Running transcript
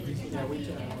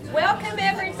Welcome,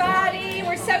 everybody.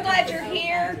 We're so glad you're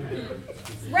here.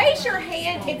 Raise your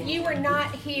hand if you were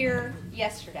not here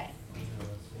yesterday.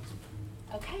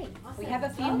 Okay, we have a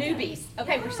few newbies.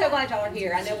 Okay, we're so glad y'all are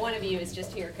here. I know one of you is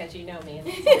just here because you know me,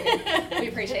 and we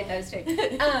appreciate those too.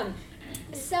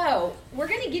 So we're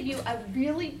going to give you a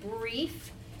really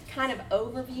brief kind of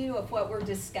overview of what we're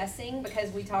discussing because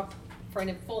we talked for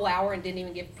a full hour and didn't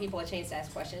even give people a chance to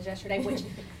ask questions yesterday, which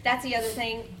that's the other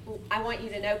thing I want you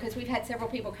to know because we've had several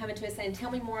people coming to us saying,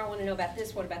 tell me more, I want to know about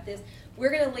this, what about this?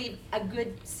 We're going to leave a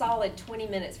good solid 20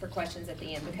 minutes for questions at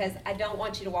the end because I don't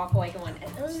want you to walk away going,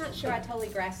 I'm not sure I totally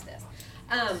grasp this.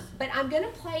 But I'm going to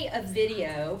play a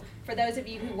video for those of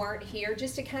you who weren't here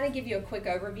just to kind of give you a quick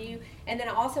overview. And then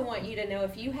I also want you to know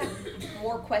if you have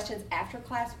more questions after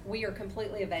class, we are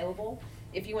completely available.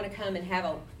 If you want to come and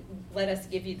let us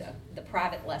give you the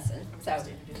private lesson. So,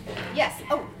 yes.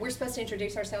 Oh, we're supposed to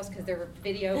introduce ourselves because they're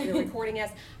recording us.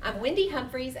 I'm Wendy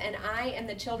Humphreys, and I am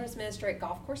the children's minister at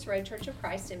Golf Course Road Church of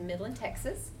Christ in Midland,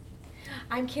 Texas.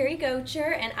 I'm Carrie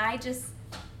Gocher, and I just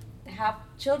have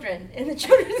children in the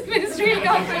children's ministry at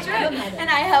Golf Course Road, and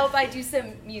I do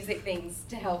some music things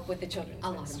to help with the children's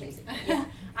ministry. Music. Yeah.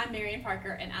 I'm Marion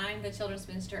Parker, and I'm the children's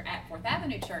minister at 4th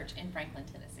Avenue Church in Franklin,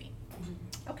 Tennessee.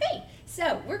 Okay,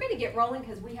 so we're going to get rolling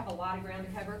because we have a lot of ground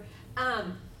to cover.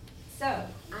 So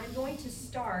I'm going to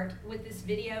start with this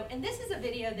video, and this is a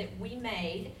video that we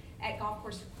made at Golf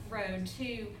Course Road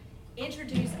to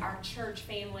introduce our church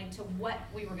family to what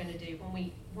we were going to do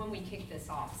when we kicked this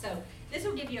off. So this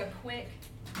will give you a quick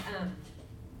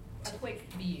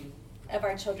view of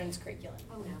our children's curriculum.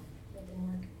 Oh no, that didn't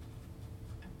work.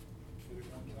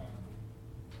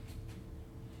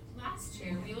 Last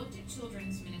year, we looked at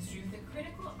children's ministry with a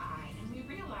critical eye, and we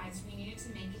realized we needed to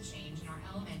make a change in our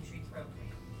elementary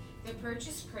program. The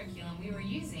purchased curriculum we were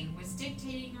using was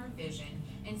dictating our vision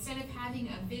instead of having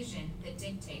a vision that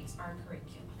dictates our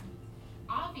curriculum.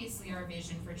 Obviously, our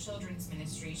vision for children's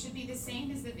ministry should be the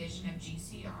same as the vision of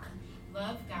GCR: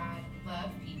 love God, love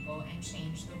people, and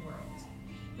change the world.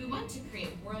 We want to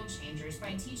create world changers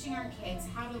by teaching our kids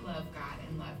how to love God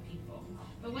and love people.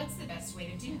 But what's the best way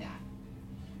to do that?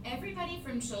 Everybody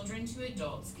from children to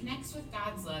adults connects with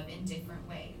God's love in different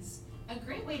ways. A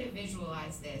great way to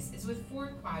visualize this is with 4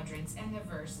 quadrants and the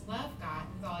verse, love God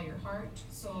with all your heart,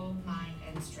 soul, mind,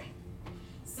 and strength.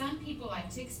 Some people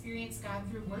like to experience God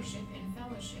through worship and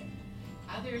fellowship.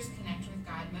 Others connect with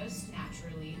God most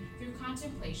naturally through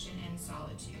contemplation and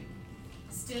solitude.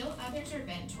 Still, others are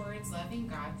bent towards loving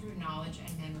God through knowledge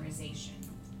and memorization.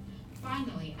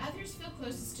 Finally, others feel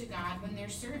closest to God when they're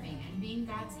serving and being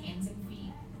God's hands and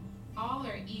feet. All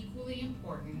are equally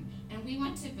important, and we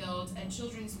want to build a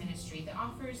children's ministry that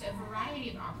offers a variety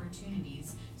of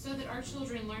opportunities so that our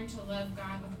children learn to love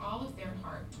God with all of their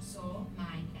heart, soul,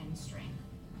 mind, and strength.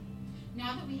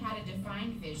 Now that we had a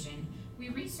defined vision, we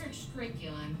researched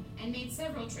curriculum and made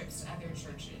several trips to other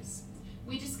churches.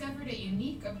 We discovered a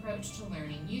unique approach to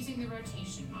learning using the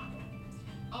rotation model.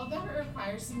 Although it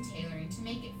requires some tailoring to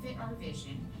make it fit our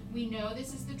vision, we know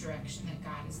this is the direction that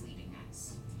God is leading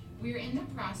us. We are in the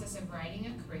process of writing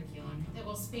a curriculum that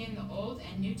will span the Old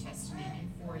and New Testament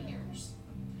in 4 years.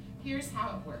 Here's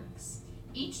how it works.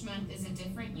 Each month is a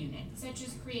different unit, such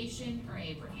as creation or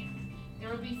Abraham.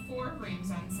 There will be 4 rooms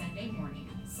on Sunday morning: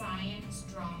 science,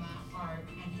 drama, art,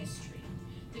 and history.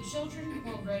 The children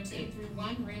will rotate through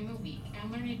 1 room a week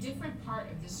and learn a different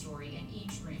part of the story in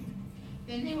each room.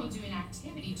 Then they will do an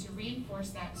activity to reinforce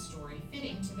that story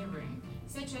fitting to the room,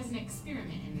 such as an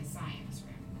experiment in the science room.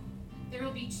 There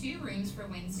will be 2 rooms for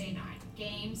Wednesday night,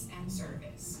 games and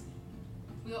service.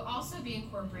 We will also be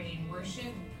incorporating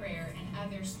worship, prayer, and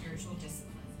other spiritual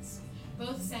disciplines.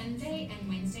 Both Sunday and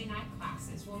Wednesday night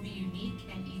classes will be unique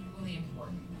and equally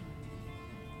important.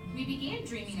 We began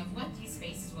dreaming of what these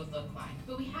spaces would look like,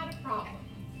 but we had a problem.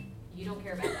 You don't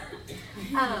care about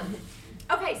that.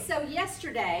 Okay, so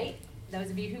yesterday,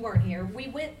 those of you who weren't here, we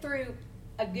went through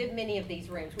a good many of these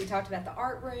rooms. We talked about the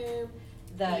art room,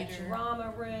 the Theater.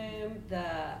 drama room,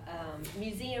 the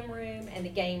museum room, and the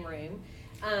game room.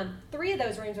 3 of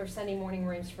those rooms are Sunday morning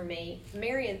rooms for me.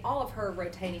 Marion, all of her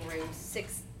rotating rooms,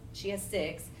 she has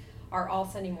 6, are all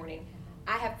Sunday morning.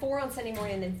 I have 4 on Sunday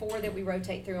morning and then 4 that we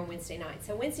rotate through on Wednesday night.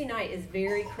 So Wednesday night is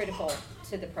very critical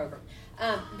to the program.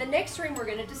 The next room we're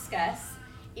going to discuss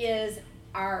is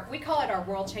we call it our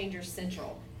World Changers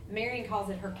Central. Marion calls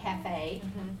it her cafe.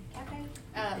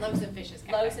 Cafe? Loaves and Fishes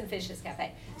Cafe. Loaves and Fishes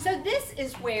Cafe. So this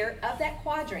is where, of that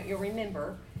quadrant, you'll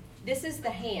remember, this is the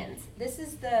hands. This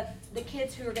is the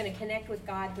kids who are going to connect with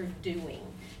God through doing.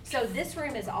 So this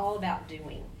room is all about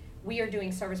doing. We are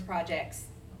doing service projects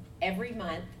every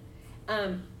month.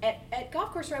 At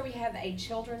Golf Course Road, we have a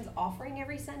children's offering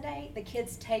every Sunday. The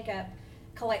kids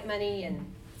collect money, and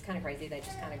it's kind of crazy. They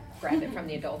just kind of grab it from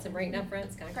the adults and bring it up front.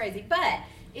 It's kind of crazy. But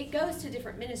it goes to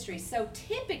different ministries. So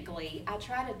typically, I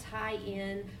try to tie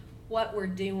in what we're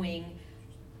doing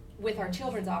with our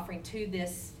children's offering to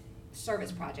this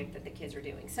service project that the kids are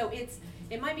doing. So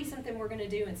it might be something we're going to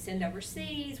do and send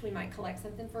overseas. We might collect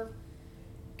something for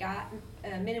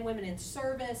men and women in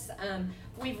service.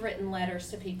 We've written letters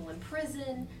to people in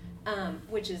prison,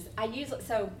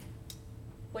 so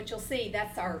what you'll see,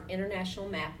 that's our international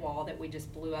map wall that we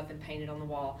just blew up and painted on the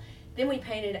wall. Then we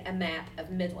painted a map of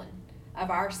Midland,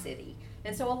 of our city.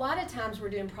 And so a lot of times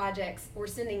we're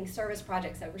sending service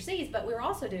projects overseas, but we're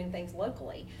also doing things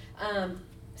locally.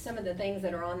 Some of the things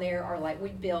that are on there are like we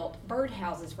built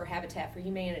birdhouses for Habitat for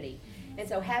Humanity. And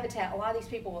so Habitat, a lot of these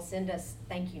people will send us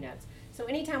thank you notes. So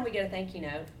anytime we get a thank you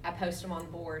note, I post them on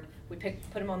the board. We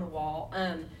put them on the wall.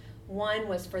 One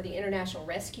was for the International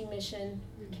Rescue Mission.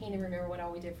 Can't even remember what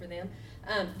all we did for them.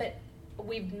 But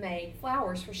we've made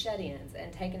flowers for shut-ins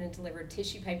and taken and delivered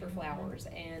tissue paper flowers.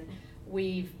 And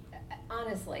we've,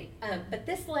 honestly, but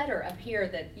this letter up here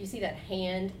that you see that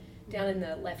hand down in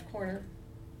the left corner,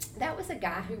 that was a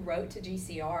guy who wrote to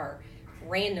GCR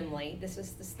randomly. This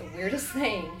is the weirdest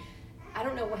thing. I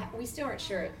don't know we still aren't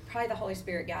sure. Probably the Holy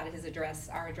Spirit guided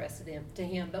our address to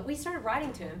him. But we started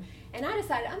writing to him, and I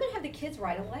decided I'm going to have the kids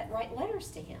write letters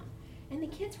to him. And the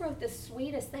kids wrote the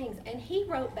sweetest things, and he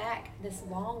wrote back this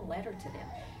long letter to them.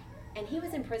 And he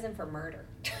was in prison for murder.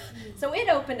 So it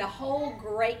opened a whole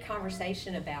great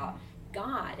conversation about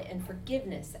God and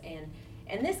forgiveness.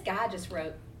 And this guy just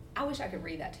wrote, I wish I could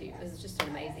read that to you. It was just an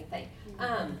amazing thing.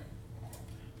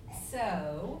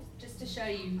 So, just to show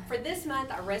you, for this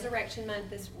month, our Resurrection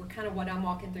Month, we're kind of what I'm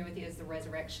walking through with you is the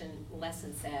Resurrection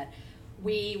lesson set.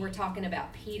 We were talking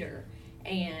about Peter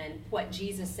and what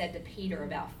Jesus said to Peter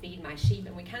about feed my sheep,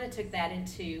 and we kind of took that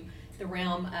into the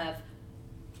realm of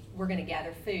we're going to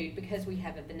gather food because we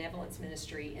have a benevolence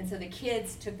ministry. And so the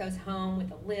kids took those home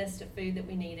with a list of food that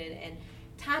we needed and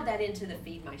tied that into the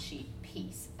feed my sheep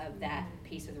piece of that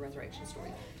piece of the resurrection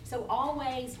story. So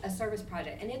always a service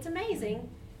project, and it's amazing.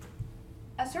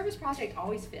 A service project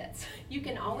always fits. You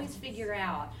can always figure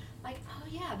out, like, oh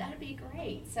yeah, that'd be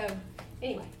great. So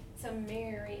anyway, so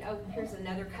Mary, here's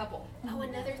another couple. Oh,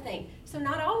 another thing. So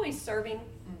not always serving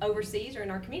overseas or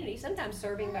in our community, sometimes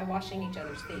serving by washing each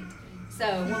other's feet. So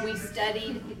when we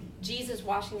studied Jesus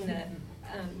washing the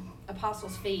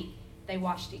apostles' feet, they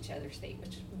washed each other's feet,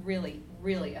 which is really,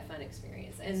 really a fun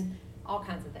experience. And all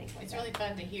kinds of things like It's that. really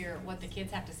fun to hear what the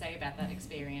kids have to say about that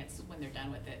experience when they're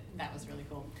done with it. That was really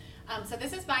cool. So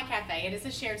this is my cafe. It is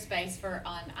a shared space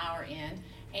on our end.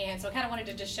 And so I kind of wanted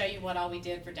to just show you what all we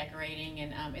did for decorating.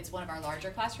 And it's one of our larger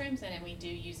classrooms, and we do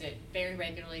use it very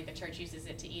regularly. The church uses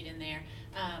it to eat in there.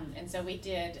 And so we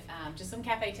did just some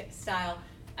cafe-style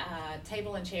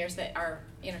table and chairs that are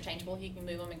interchangeable. You can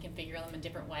move them and configure them in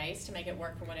different ways to make it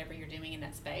work for whatever you're doing in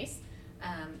that space.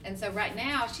 And so right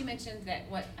now, she mentioned that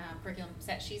what curriculum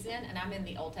set she's in, and I'm in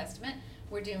the Old Testament.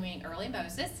 We're doing early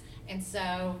Moses. And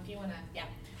so if you want to,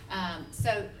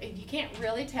 so you can't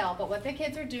really tell, but what the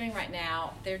kids are doing right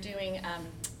now, they're doing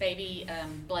baby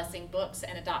blessing books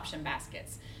and adoption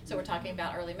baskets. So we're talking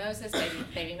about early Moses,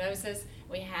 baby Moses.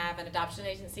 We have an adoption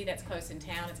agency that's close in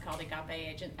town. It's called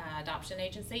Agape Adoption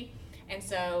Agency. And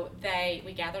so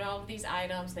we gathered all of these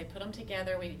items, they put them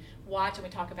together, we watch and we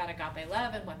talk about agape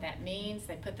love and what that means.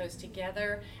 They put those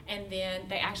together, and then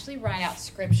they actually write out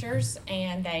scriptures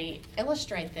and they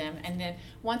illustrate them. And then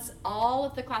once all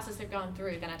of the classes have gone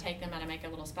through, then I take them and I make a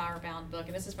little spiral-bound book.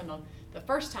 And this is from the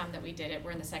first time that we did it.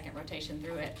 We're in the second rotation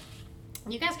through it.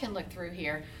 You guys can look through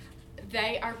here.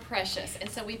 They are precious. And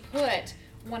so we put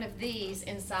one of these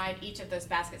inside each of those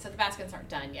baskets. So the baskets aren't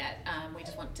done yet. We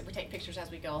take pictures as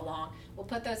we go along. We'll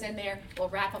put those in there. We'll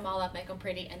wrap them all up, make them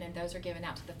pretty, and then those are given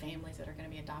out to the families that are going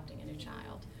to be adopting a new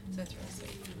child. So it's really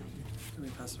sweet. Can we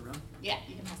pass it around? Yeah,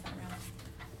 you can pass that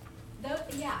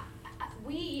around.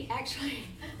 We actually,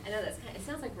 I know it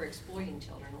sounds like we're exploiting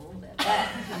children a little bit,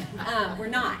 but we're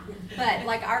not. But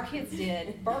like our kids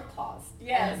did bird claws.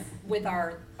 Yes. With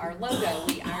our logo,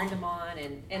 we ironed them on,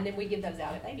 and then we give those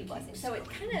out at Baby Blessing. So it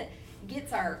kind of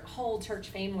gets our whole church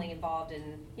family involved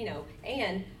in,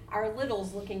 and our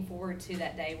littles looking forward to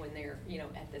that day when they're,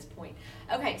 at this point.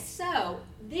 Okay, so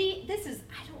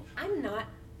I'm not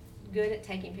good at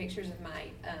taking pictures of my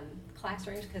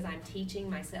classrooms because I'm teaching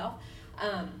myself.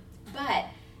 But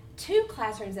two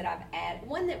classrooms that I've added,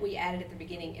 one that we added at the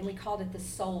beginning, and we called it the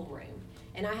Soul Room.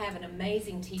 And I have an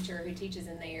amazing teacher who teaches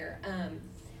in there.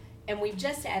 And we've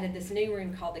just added this new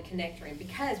room called the Connect Room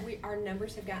because our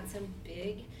numbers have gotten so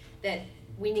big that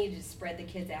we needed to spread the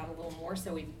kids out a little more,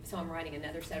 so I'm writing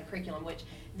another set of curriculum, which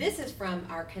this is from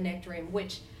our Connect room,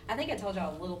 which I think I told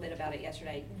y'all a little bit about it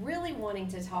yesterday, really wanting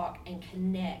to talk and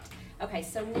connect. Okay,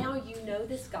 so now you know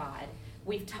this God.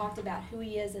 We've talked about who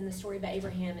he is in the story of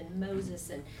Abraham and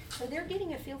Moses, and so they're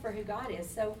getting a feel for who God is.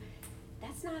 So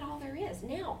that's not all there is.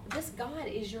 Now, this God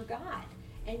is your God,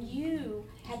 and you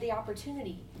had the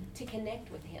opportunity to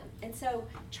connect with him. And so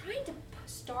trying to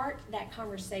start that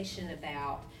conversation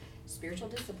about spiritual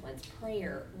disciplines,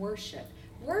 prayer, worship,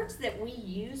 words that we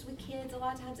use with kids a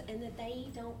lot of times and that they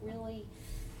don't really,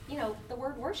 the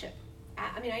word worship.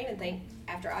 I even think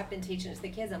after I've been teaching it to the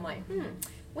kids, I'm like,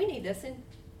 we need this, and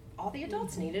all the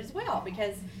adults need it as well,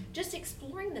 because just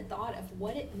exploring the thought of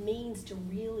what it means to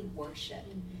really worship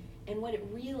and what it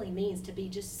really means to be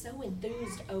just so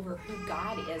enthused over who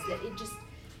God is that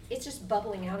it's just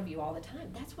bubbling out of you all the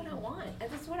time. That's what I want.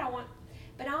 That's what I want.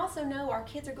 But I also know our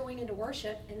kids are going into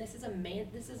worship, and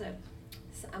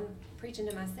I'm preaching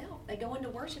to myself. They go into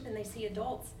worship and they see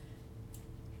adults.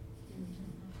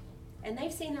 And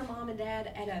they've seen their mom and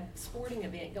dad at a sporting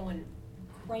event going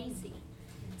crazy.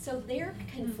 So they're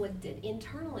conflicted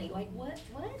internally, like what?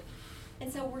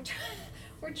 And so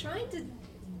we're trying to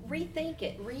rethink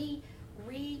it,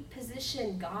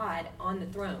 reposition God on the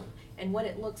throne and what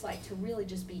it looks like to really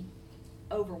just be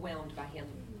overwhelmed by him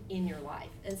in your life.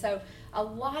 And so a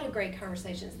lot of great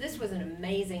conversations. This was an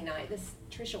amazing night.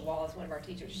 Tricia Wall is one of our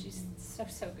teachers. She's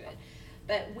so good.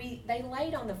 But they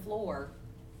laid on the floor,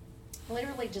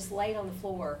 literally just laid on the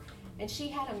floor, and she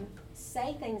had them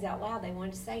say things out loud they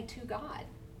wanted to say to God.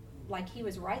 Like he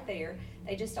was right there.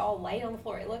 They just all laid on the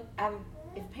floor. It looked,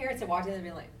 if parents had walked in, they'd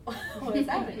be like, what is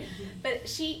happening? But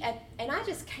and I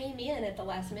just came in at the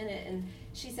last minute, and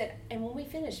she said, and when we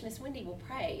finish, Miss Wendy will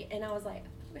pray. And I was like,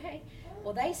 okay.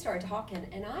 Well, they started talking,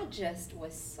 and I just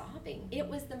was sobbing. It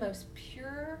was the most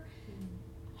pure,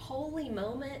 holy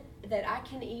moment that I've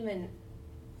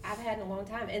had in a long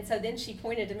time. And so then she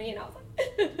pointed to me, and I was like,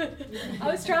 I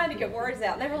was trying to get words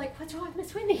out. And they were like, what's wrong with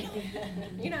Miss Wendy?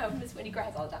 Miss Wendy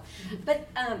cries all the time. But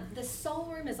the soul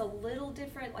room is a little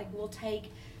different. Like, we'll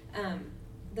take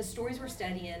the stories we're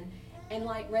studying, and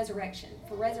like resurrection.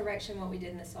 For resurrection, what we did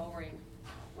in the soul room,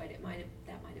 that might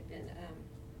have been,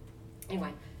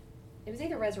 anyway, it was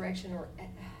either resurrection or it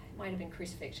might have been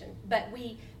crucifixion. But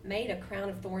we made a crown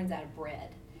of thorns out of bread,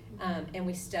 and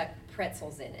we stuck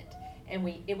pretzels in it. And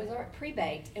it was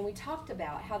pre-baked, and we talked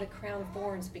about how the crown of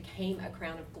thorns became a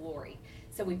crown of glory.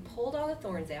 So we pulled all the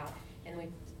thorns out, and we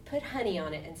put honey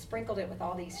on it and sprinkled it with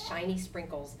all these shiny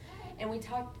sprinkles. And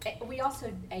we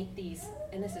also ate these,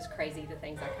 and this is crazy, the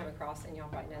things I come across, and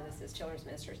y'all might know this as children's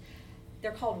ministers.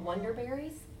 They're called Wonder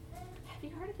Berries. Have you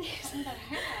heard of these?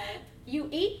 You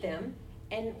eat them,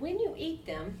 and when you eat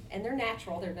them, and they're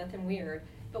natural, they're nothing weird,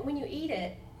 but when you eat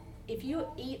it, if you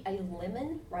eat a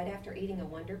lemon right after eating a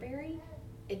Wonder Berry,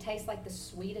 it tastes like the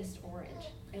sweetest orange.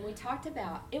 And we talked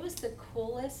about, it was the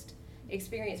coolest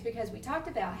experience, because we talked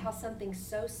about how something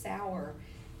so sour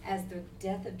as the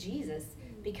death of Jesus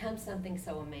becomes something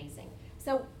so amazing.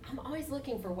 So I'm always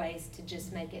looking for ways to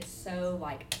just make it so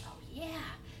like, oh yeah,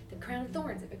 the crown of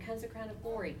thorns, it becomes a crown of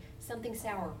glory. Something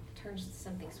sour turns to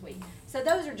something sweet. So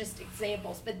those are just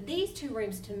examples. But these two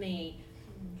rooms to me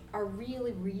are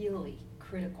really, really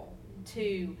critical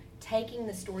to taking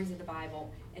the stories of the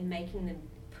Bible and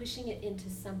pushing it into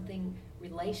something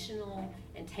relational,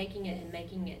 and taking it and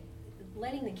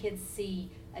letting the kids see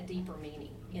a deeper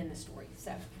meaning in the story.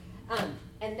 So,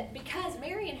 and because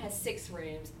Marion has 6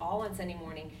 rooms, all on Sunday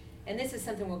morning, and this is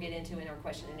something we'll get into in our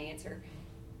question and answer,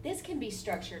 this can be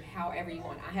structured however you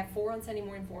want. I have 4 on Sunday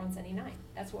morning, 4 on Sunday night.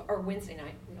 Or Wednesday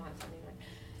night. We don't have Sunday night.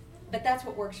 But that's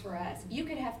what works for us. You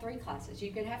could have 3 classes.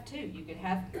 You could have 2. You could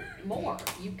have more.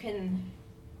 You can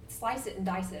slice it and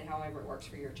dice it however it works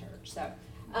for your church. So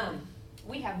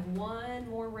we have one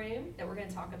more room that we're going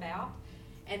to talk about,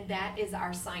 and that is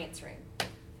our science room,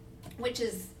 which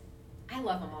is, I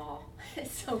love them all.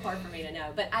 It's so hard for me to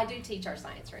know, but I do teach our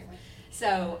science room.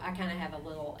 So I kind of have a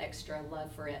little extra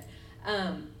love for it.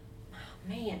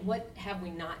 Man, what have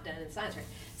we not done in science room?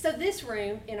 So this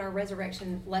room in our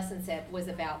resurrection lesson set was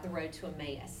about the road to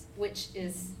Emmaus, which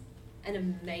is an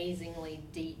amazingly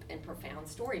deep and profound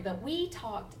story. But we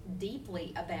talked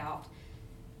deeply about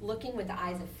looking with the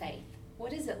eyes of faith.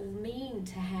 What does it mean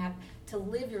to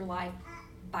live your life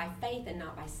by faith and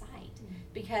not by sight?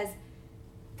 Because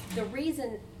the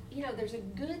reason, there's a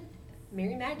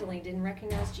Mary Magdalene didn't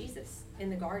recognize Jesus in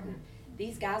the garden.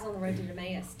 These guys on the road to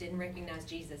Emmaus didn't recognize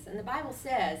Jesus. And the Bible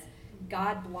says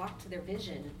God blocked their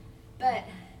vision. But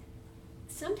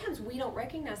sometimes we don't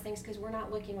recognize things because we're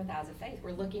not looking with eyes of faith.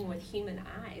 We're looking with human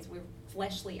eyes. We're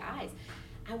fleshly eyes.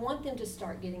 I want them to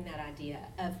start getting that idea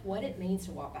of what it means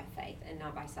to walk by faith and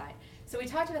not by sight. So we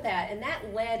talked about that, and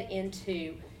that led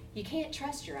into you can't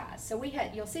trust your eyes. So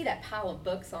you'll see that pile of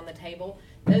books on the table.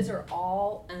 Those are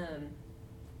all,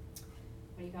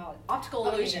 what do you call it? Optical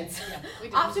illusions. Yeah, we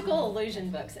did. Optical illusion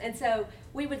books. And so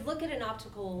we would look at an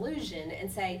optical illusion and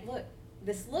say, look,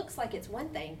 this looks like it's one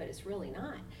thing, but it's really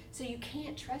not. So you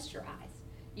can't trust your eyes.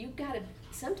 You've got to,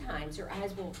 sometimes your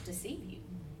eyes will deceive you.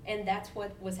 And that's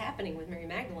what was happening with Mary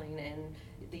Magdalene and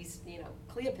these,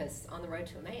 Cleopas on the road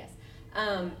to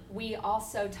Emmaus. We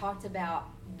also talked about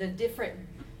the different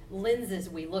lenses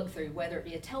we look through, whether it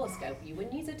be a telescope. You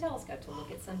wouldn't use a telescope to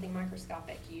look at something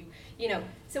microscopic.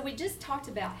 So we just talked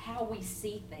about how we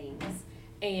see things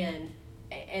and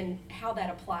how that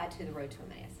applied to the road to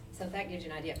Emmaus. So that gives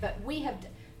you an idea. But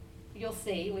you'll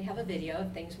see, we have a video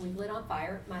of things we've lit on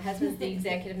fire. My husband's the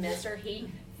executive minister. He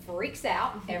freaks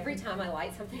out every time I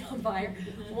light something on fire.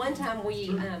 One time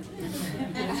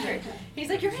it's true. He's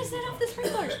like, you're going to set off the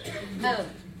sprinklers.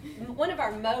 One of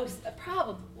our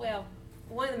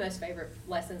one of the most favorite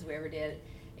lessons we ever did,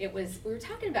 we were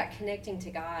talking about connecting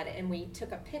to God, and we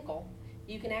took a pickle.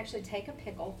 You can actually take a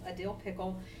dill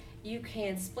pickle. You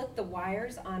can split the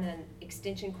wires on an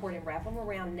extension cord and wrap them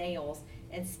around nails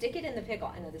and stick it in the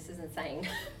pickle. I know this is insane,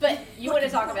 but you want to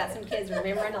talk about some kids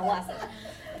remembering a lesson.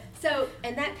 So,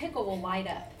 and that pickle will light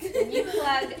up. When you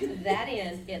plug that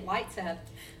in, it lights up,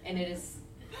 and it is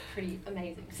pretty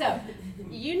amazing. So,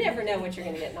 you never know what you're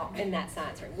going to get in that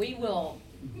science room. We will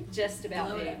just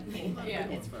about do anything. Yeah.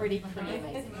 It's pretty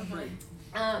amazing.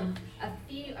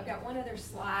 I've got one other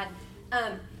slide.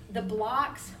 The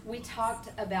blocks, we talked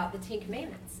about the 10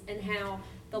 Commandments and how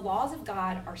the laws of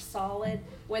God are solid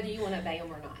whether you want to obey them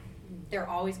or not. They're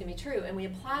always going to be true. And we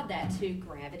applied that to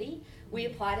gravity. We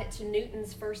applied it to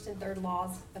Newton's first and third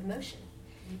laws of motion.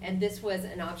 And this was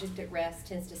an object at rest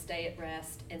tends to stay at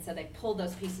rest. And so they pulled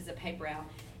those pieces of paper out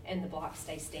and the blocks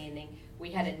stay standing.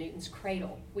 We had a Newton's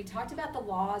cradle. We talked about the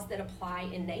laws that apply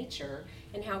in nature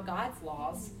and how God's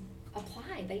laws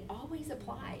apply. They always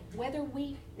apply. We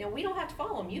don't have to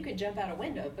follow them. You could jump out a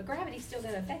window, but gravity's still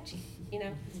going to affect you.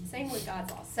 Same with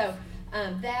God's laws. So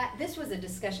this was a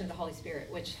discussion of the Holy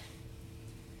Spirit, which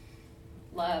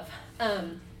love.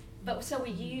 But so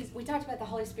we talked about the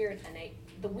Holy Spirit and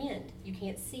the wind. You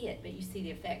can't see it, but you see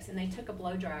the effects. And they took a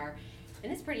blow dryer,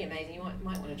 and it's pretty amazing. You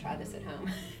might want to try this at home.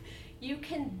 You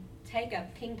can take a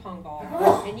ping pong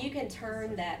ball and you can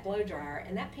turn that blow dryer,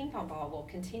 and that ping pong ball will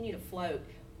continue to float.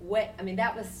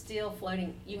 That was still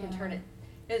floating. You can turn it.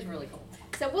 It was really cool.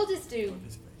 So we'll just do.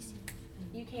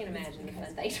 You can't imagine the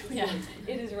fun things. Yeah.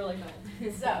 It is really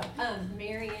fun. So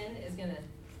Marian is going to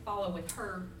follow with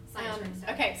her science room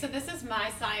stuff. Okay, so this is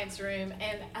my science room,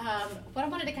 and what I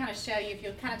wanted to kind of show you, if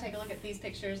you'll kind of take a look at these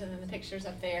pictures and then the pictures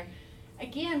up there.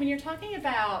 Again, when you're talking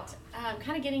about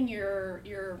kind of getting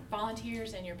your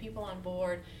volunteers and your people on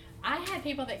board, I had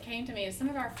people that came to me as some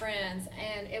of our friends,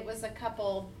 and it was a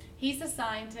couple. He's a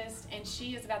scientist, and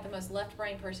she is about the most left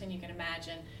brain person you can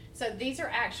imagine. So these are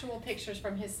actual pictures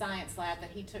from his science lab that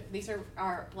he took. These are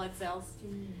our blood cells,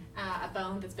 a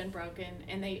bone that's been broken,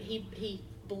 and he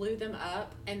blew them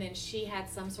up, and then she had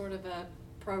some sort of a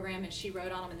program, and she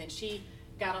wrote on them, and then she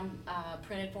got them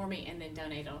printed for me and then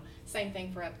donated them. Same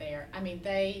thing for up there. I mean,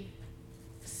 they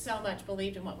so much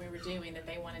believed in what we were doing that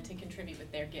they wanted to contribute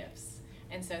with their gifts.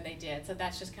 And so they did. So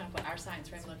that's just kind of what our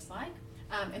science room looks like.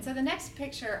 And so the next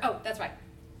picture, that's right.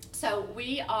 So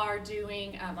we are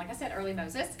doing, like I said, early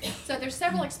Moses. So there's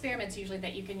several experiments usually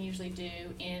that you can do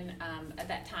in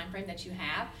that time frame that you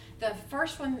have. The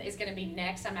first one is going to be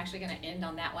next. I'm actually going to end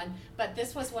on that one. But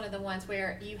this was one of the ones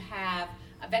where you have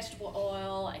a vegetable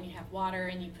oil and you have water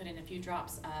and you put in a few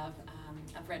drops of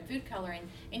red food coloring,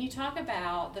 and you talk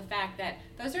about the fact that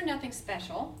those are nothing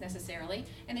special necessarily,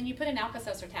 and then you put an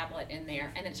Alka-Seltzer tablet in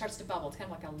there and it starts to bubble. It's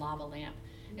kind of like a lava lamp.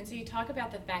 And so you talk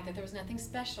about the fact that there was nothing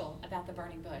special about the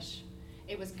burning bush.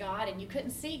 It was God, and you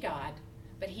couldn't see God,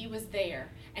 but he was there.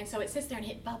 And so it sits there and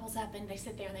it bubbles up, and they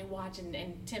sit there and they watch, and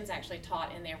Tim's actually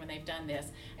taught in there when they've done this.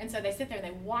 And so they sit there and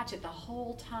they watch it the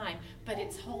whole time, but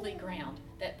it's holy ground.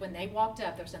 That when they walked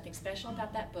up, there was nothing special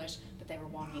about that bush, but they were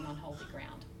walking on holy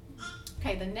ground.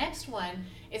 Okay, the next one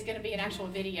is going to be an actual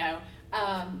video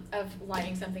of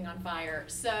lighting something on fire.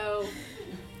 So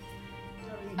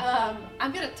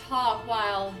I'm going to talk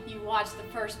while you watch the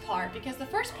first part, because the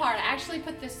first part, I actually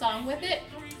put this song with it,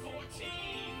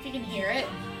 if you can hear it.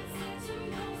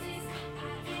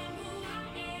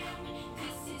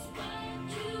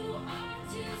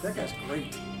 That guy's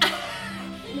great. So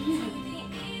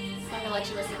I'm going to let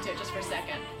you listen to it just for a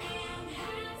second.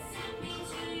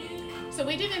 So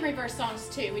we do memory verse songs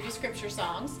too. We do scripture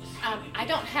songs. I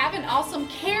don't have an awesome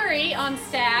Carrie on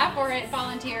staff or at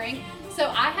volunteering, so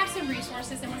I have some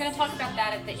resources, and we're going to talk about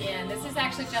that at the end. This is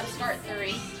actually Jumpstart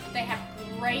 3. They have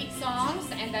great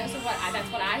songs, and that's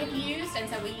what I have used, and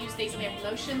so we use these. We have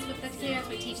motions with the kids.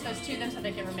 We teach those to them so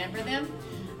they can remember them.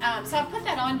 So I'll put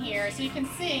that on here so you can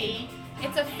see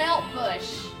it's a felt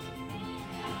bush.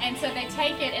 And so they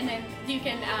take it, and then you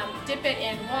can dip it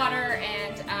in water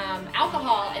and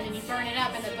alcohol, and then you burn it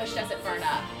up, and the bush doesn't burn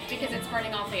up because it's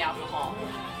burning off the alcohol.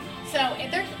 So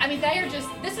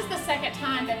this is the second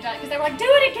time they've done it, because they were like, do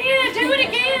it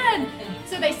again.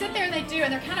 So they sit there and they do,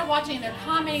 and they're kind of watching, and they're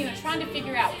commenting, and they're trying to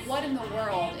figure out what in the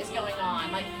world is going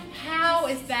on. Like, how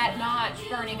is that not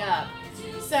burning up?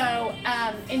 So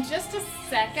in just a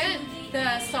second,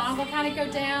 the song will kind of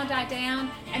die down,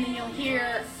 and then you'll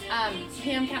hear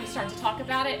him kind of start to talk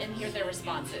about it and hear their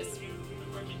responses.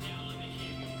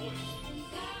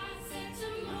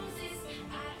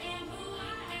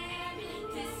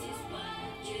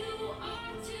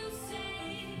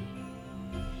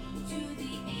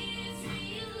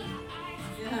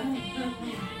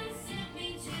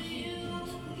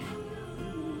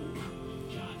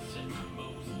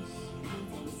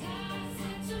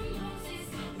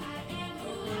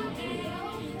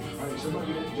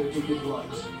 Somebody get to get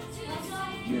lights.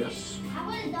 Yes. I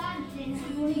would have done things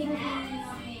you wouldn't even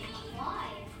have me. Why?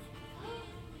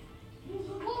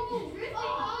 Whoa, dripping!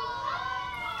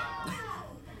 Oh!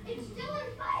 It's still on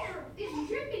fire! It's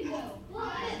dripping though!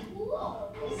 What?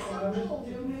 Cool! It's so cool!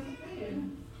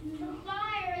 The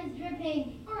fire is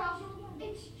dripping! Or else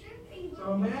it's dripping!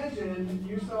 So imagine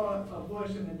you saw a bush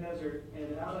in the desert,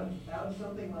 and out of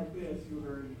something like this, you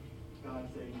heard God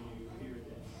say to you, hear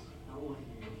this. I want you.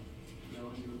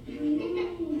 Wouldn't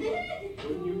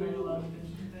you pay a lot of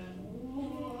attention to that?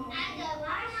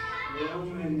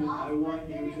 Gentlemen, I want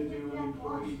you to do an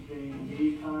important thing.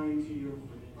 Be kind to your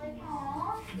friends.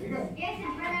 There you go. Yes,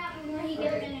 it's right out when he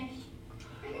gets finished.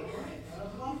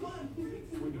 That's a lot of fun.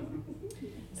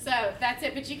 So that's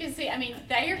it. But you can see,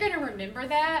 they are going to remember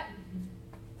that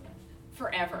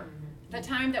forever. The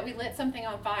time that we lit something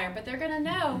on fire, but they're going to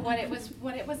know what it was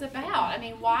about.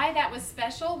 Why that was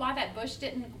special, why that bush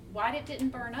didn't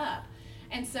burn up.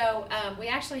 And so we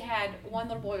actually had one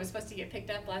little boy who was supposed to get picked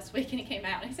up last week, and he came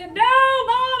out and he said, "No, Mom,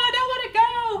 I don't want to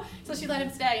go." So she let him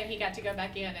stay, and he got to go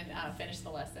back in and finish the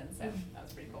lesson. So that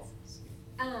was pretty cool.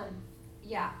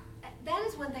 Yeah, that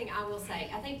is one thing I will say.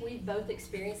 I think we've both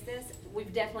experienced this.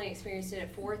 We've definitely experienced it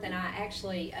at Fourth, and I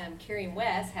actually, Carrie and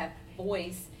Wes have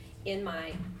boys in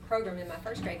my program in my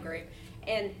first grade group,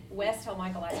 and Wes told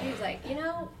Michael last year, he's like,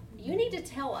 you need to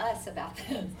tell us about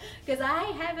this, because I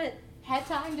haven't had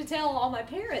time to tell all my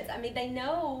parents. They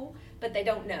know, but they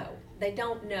don't know. They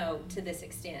don't know to this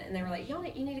extent, and they were like, you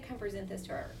need to come present this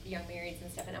to our young marrieds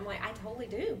and stuff, and I'm like, I totally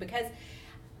do, because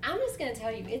I'm just going to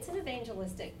tell you, it's an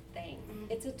evangelistic thing.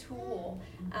 It's a tool.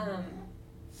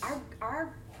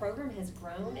 Our program has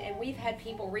grown, and we've had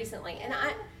people recently, and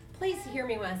please hear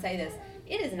me when I say this.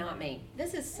 It is not me.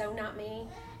 This is so not me.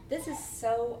 This is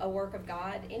so a work of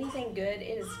God. Anything good,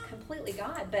 it is completely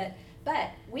God.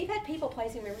 But we've had people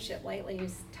placing membership lately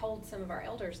who's told some of our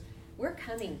elders, we're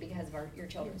coming because of your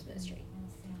children's ministry.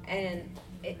 And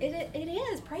it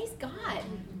is. Praise God.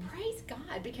 Praise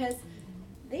God. Because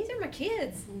these are my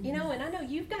kids, and I know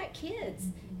you've got kids.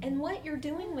 And what you're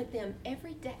doing with them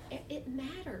every day, it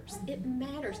matters. It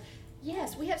matters.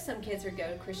 Yes, we have some kids who go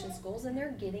to Christian schools, and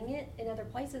they're getting it in other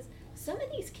places. Some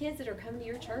of these kids that are coming to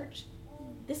your church,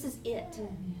 this is it.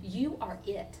 You are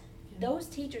it. Those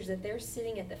teachers that they're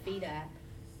sitting at the feet of,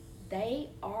 they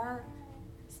are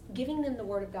giving them the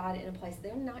Word of God in a place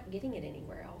they're not getting it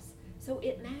anywhere else. So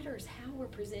it matters how we're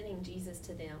presenting Jesus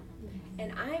to them.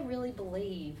 And I really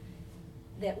believe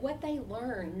that what they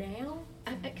learn now,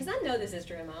 because I know this is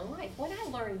true in my own life, what I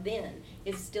learned then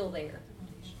is still there.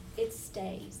 It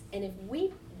stays. And if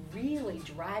we really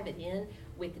drive it in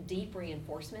with deep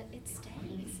reinforcement, it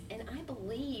stays. And I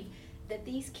believe that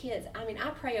these kids, I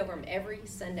pray over them every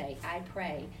Sunday. I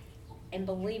pray and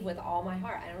believe with all my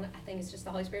heart. I think it's just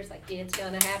the Holy Spirit's like, it's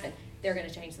going to happen. They're going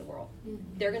to change the world.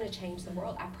 They're going to change the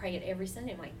world. I pray it every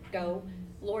Sunday. I'm like, go,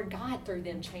 Lord God, through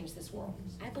them, change this world.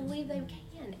 I believe they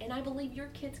can, and I believe your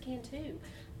kids can too.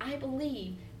 I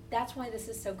believe that's why this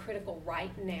is so critical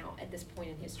right now at this point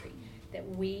in history, that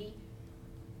we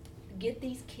get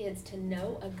these kids to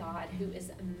know a God who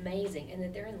is amazing and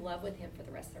that they're in love with him for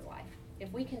the rest of their life.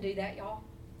 If we can do that, y'all,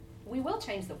 we will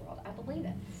change the world. I believe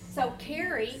it. So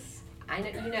Carrie, I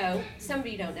know, some of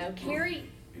you don't know, Carrie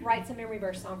writes a memory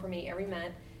verse song for me every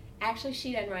month. Actually,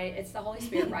 she doesn't write it. It's the Holy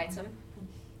Spirit writes them.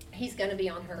 He's going to be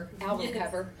on her album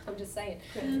cover. I'm just saying.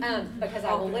 Because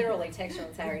I will literally text her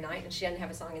on Saturday night, and she doesn't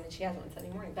have a song, and then she has one Sunday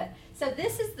morning. But so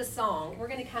this is the song. We're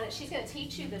going to she's going to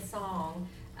teach you the song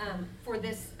for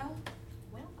this. Oh,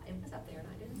 well, it was up there, and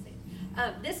I didn't see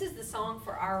it. This is the song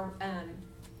for our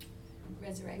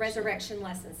resurrection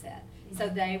lesson set. So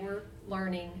they were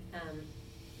learning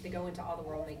the Go Into All the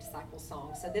World, Make Disciples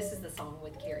song. So this is the song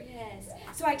with Carrie. Yes.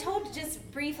 So I told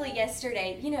just briefly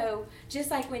yesterday,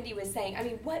 just like Wendy was saying, I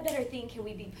mean, what better thing can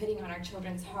we be putting on our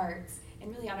children's hearts,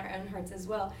 and really on our own hearts as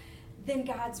well, than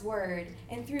God's Word?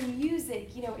 And through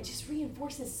music, it just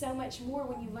reinforces so much more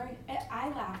when you learn. I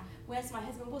laugh. Wes, my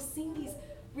husband, will sing these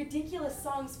ridiculous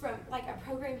songs from like a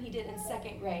program he did in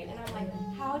 2nd grade, and I'm like,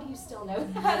 how do you still know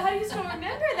that? How do you still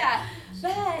remember that?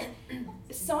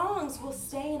 But songs will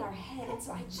stay in our head, and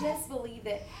so I just believe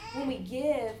that when we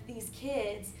give these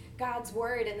kids God's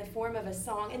Word in the form of a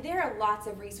song, and there are lots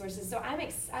of resources, so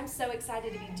I'm so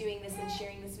excited to be doing this and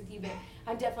sharing this with you, but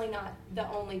I'm definitely not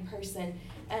the only person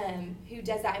who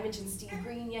does that. I mentioned Steve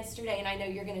Green yesterday, and I know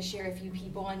you're going to share a few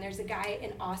people, and there's a guy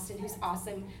in Austin who's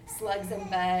awesome, Slugs and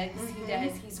Bugs.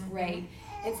 He's great.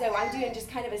 And so I'm doing just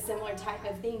kind of a similar type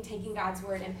of thing, taking God's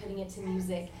Word and putting it to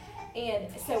music. And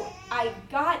so I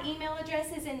got email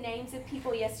addresses and names of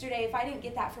people yesterday. If I didn't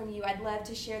get that from you, I'd love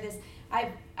to share this.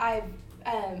 I've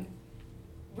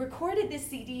recorded this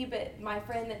CD, but my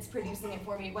friend that's producing it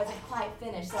for me wasn't quite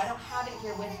finished, so I don't have it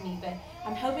here with me, but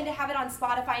I'm hoping to have it on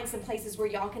Spotify and some places where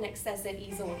y'all can access it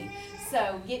easily.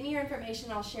 So get me your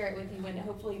information, I'll share it with you, and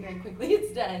hopefully very quickly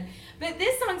it's done. But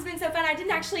this song's been so fun.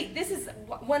 This is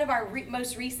one of our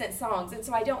most recent songs, and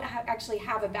so I don't actually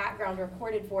have a background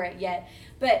recorded for it yet,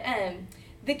 but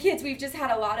the kids, we've just had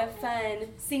a lot of fun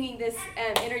singing this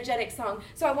energetic song.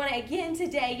 So I want to again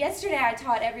today, yesterday I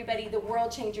taught everybody The World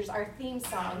Changers, our theme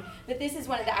song, but this is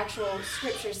one of the actual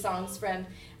scripture songs from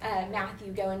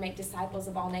Matthew, Go and Make Disciples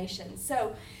of All Nations.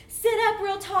 So sit up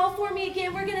real tall for me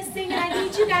again. We're going to sing, and I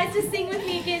need you guys to sing with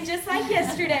me again, just like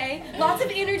yesterday. Lots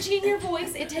of energy in your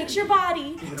voice. It takes your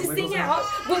body to sing out.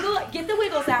 Get the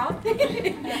wiggles out.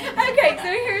 Okay, so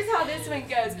here's how this one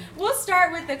goes. We'll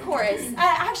start with the chorus.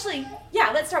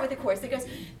 Let's start with the chorus. It goes,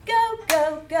 go,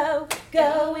 go, go,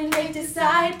 go and make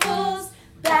disciples.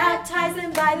 Baptize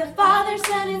them by the Father,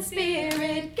 Son, and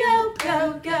Spirit. Go,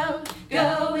 go, go,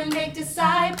 go and make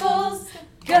disciples.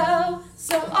 Go,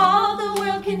 so all the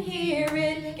world can hear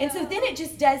it. And so then it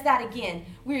just does that again.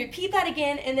 We repeat that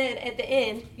again, and then at the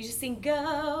end, you just sing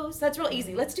go. So that's real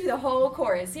easy. Let's do the whole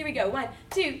chorus. Here we go. 1,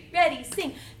 2, ready,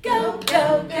 sing. Go,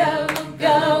 go, go,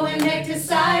 go and make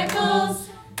disciples.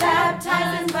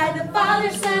 Baptize them by the Father,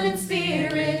 Son, and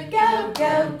Spirit. Go,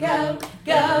 go, go,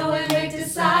 go and make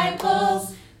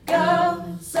disciples.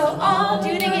 Go, so all do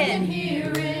it again.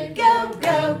 Hear it. Go,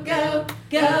 go, go,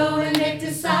 go and make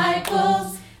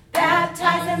disciples.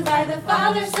 Baptize them by the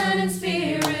Father, Son, and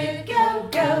Spirit. Go,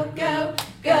 go, go,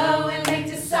 go and make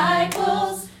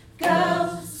disciples.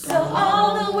 Go, so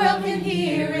all the world can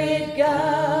hear it.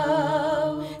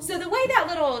 Go. So the way that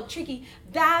little tricky,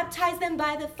 baptize them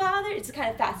by the Father, it's kind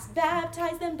of fast.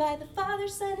 Baptize them by the Father,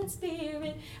 Son, and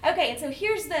Spirit. Okay, and so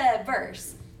here's the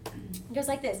verse. It goes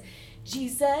like this.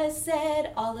 Jesus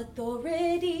said, all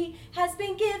authority has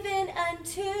been given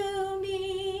unto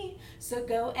me. So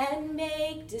go and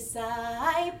make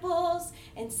disciples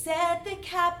and set the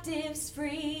captives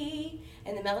free.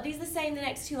 And the melody's the same, the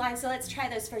next 2 lines, so let's try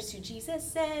those first 2. Jesus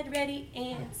said, ready,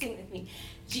 and sing with me.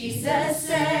 Jesus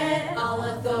said, all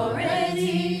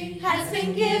authority has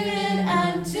been given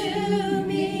unto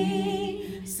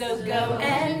me. So go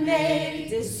and make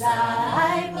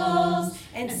disciples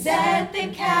and set the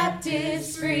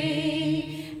captives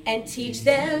free, and teach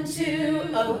them to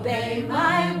obey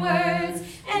my words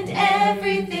and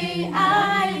everything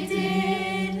I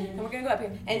did. And we're going to go up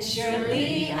here. And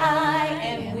surely I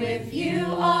am with you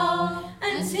all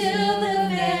until the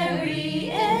very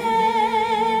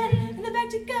end. And then back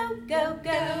to go, go,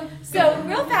 go. So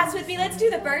real fast with me. Let's do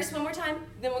the verse one more time.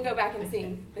 Then we'll go back and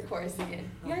sing the chorus again.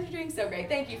 You guys are doing so great.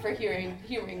 Thank you for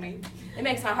humoring me. It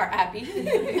makes my heart happy.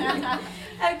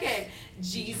 Okay.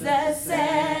 Jesus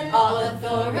said, all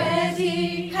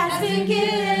authority has been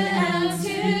given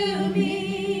unto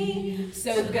me.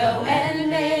 So go and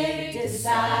make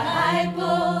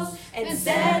disciples and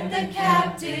set the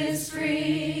captives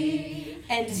free,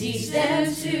 and teach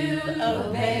them to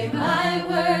obey my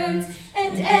words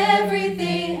and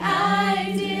everything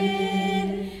I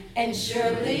did. And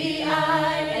surely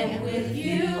I am with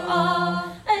you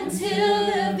all until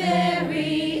the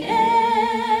very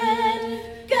end.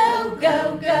 Go,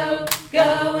 go, go,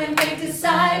 go and make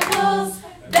disciples.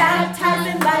 Baptize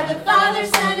them by the Father,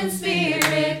 Son, and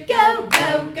Spirit. Go,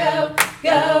 go, go,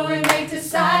 go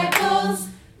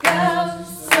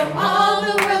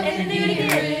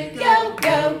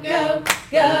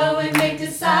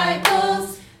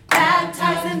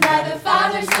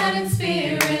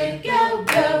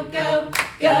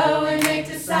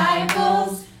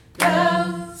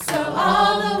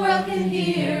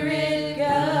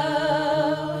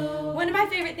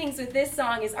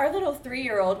song is our little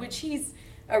 3-year-old, which he's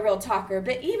a real talker,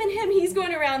 but even him, he's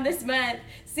going around this month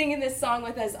singing this song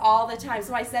with us all the time.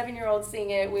 So my 7-year-old sing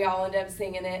it, we all end up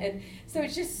singing it, and so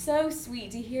it's just so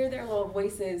sweet to hear their little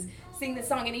voices sing the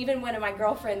song. And even one of my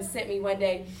girlfriends sent me one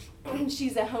day,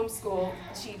 she's a homeschool,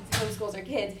 she homeschools her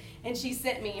kids, and she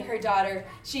sent me her daughter,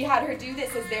 she had her do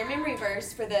this as their memory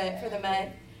verse for the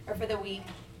month, or for the week,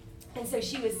 and so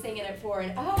she was singing it for her,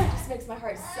 and oh, it just makes my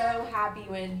heart so happy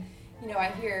when, I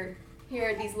hear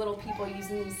these little people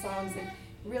using these songs and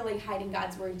really hiding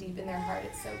God's word deep in their heart.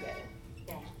 It's so good.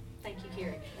 Yeah. Thank you,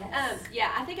 Carrie. Yes.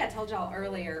 Yeah, I think I told y'all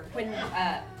earlier when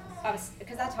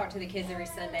because I talk to the kids every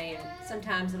Sunday, and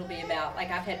sometimes it'll be about,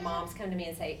 like, I've had moms come to me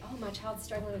and say, oh, my child's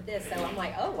struggling with this. So I'm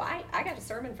like, oh, I got a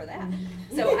sermon for that.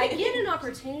 So I get an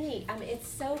opportunity. I mean, it's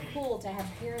so cool to have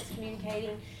parents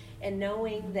communicating and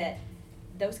knowing that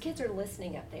those kids are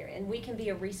listening up there, and we can be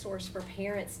a resource for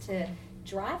parents to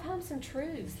drive home some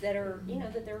truths that are,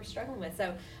 that they're struggling with.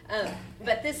 So,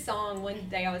 but this song, one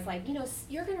day I was like,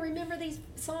 you're going to remember these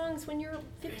songs when you're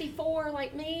 54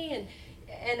 like me,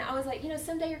 and I was like,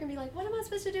 someday you're going to be like, what am I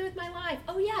supposed to do with my life?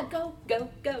 Oh yeah, go. Go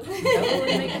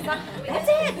and make disciples. That's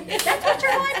it. That's what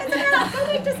your life is about. Go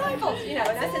make disciples. And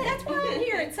I said, that's why I'm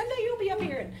here, and someday you'll be up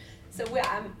here. And so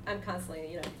I'm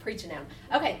constantly, preaching out.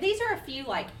 Okay, these are a few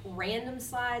random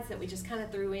slides that we just kind of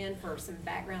threw in for some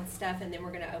background stuff, and then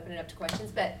we're going to open it up to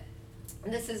questions. But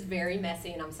this is very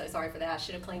messy, and I'm so sorry for that. I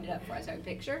should have cleaned it up before I started the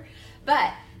picture.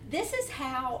 But this is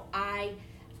how I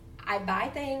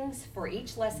buy things for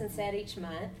each lesson set each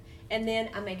month, and then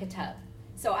I make a tub.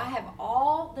 So I have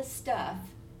all the stuff,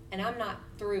 and I'm not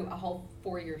through a whole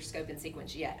 4-year scope and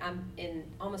sequence yet. I'm in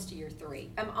almost to year 3.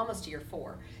 I'm almost to year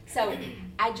 4. So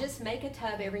I just make a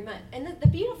tub every month. And the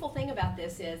beautiful thing about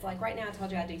this is, like right now I told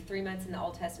you I do 3 months in the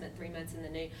Old Testament, 3 months in the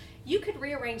New. You could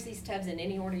rearrange these tubs in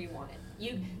any order you wanted.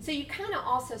 So you kind of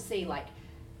also see,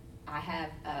 I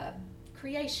have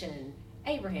creation,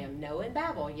 Abraham, Noah and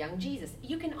Babel, young Jesus.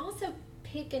 You can also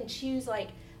pick and choose I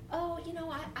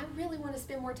really want to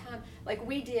spend more time. Like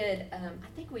we did, I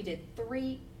think we did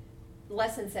 3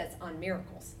 lesson sets on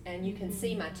miracles, and you can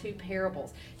see my 2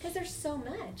 parables, because there's so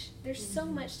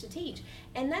much to teach.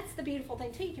 And that's the beautiful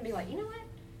thing too. You can be like, what,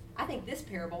 I think this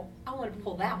parable, I want to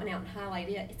pull that one out and highlight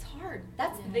it. It's hard.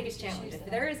 That's the biggest challenge. If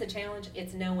there is a challenge,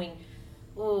 it's knowing,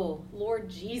 oh, Lord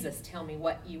Jesus, tell me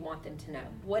what you want them to know.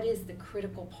 What is the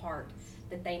critical part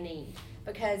that they need?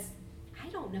 Because I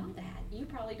don't know that. You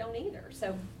probably don't either.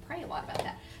 So pray a lot about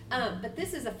that. But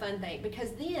this is a fun thing,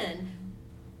 because then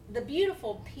the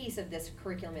beautiful piece of this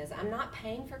curriculum is I'm not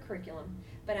paying for curriculum,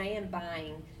 but I am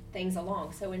buying things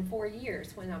along. So in 4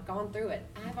 years, when I've gone through it,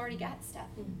 I've already got stuff.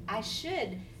 I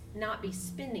should not be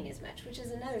spending as much, which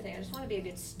is another thing. I just want to be a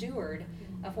good steward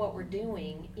of what we're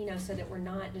doing, so that we're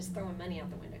not just throwing money out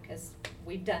the window, because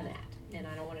we've done that, and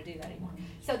I don't want to do that anymore.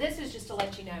 So this is just to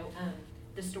let you know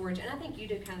the storage, and I think you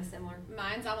do kind of similar.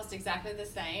 Mine's almost exactly the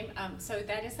same. So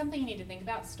that is something you need to think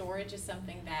about. Storage is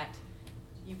something that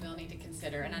you will need to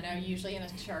consider, and I know usually in a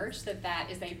church that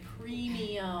is a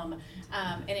premium,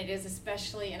 and it is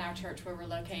especially in our church where we're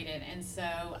located. And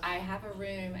so I have a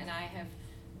room, and I have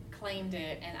claimed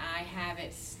it, and I have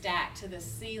it stacked to the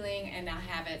ceiling, and I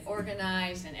have it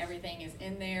organized, and everything is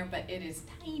in there, but it is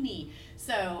tiny.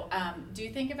 So do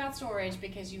think about storage,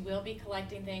 because you will be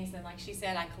collecting things, and like she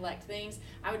said, I collect things.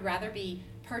 I would rather be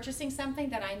purchasing something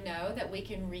that I know that we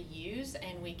can reuse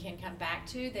and we can come back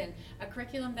to than a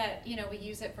curriculum that, we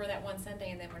use it for that one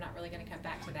Sunday and then we're not really going to come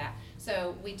back to that.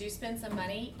 So we do spend some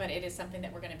money, but it is something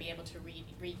that we're going to be able to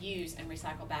reuse and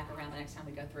recycle back around the next time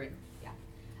we go through. Yeah.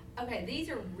 Okay, these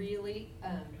are really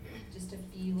just a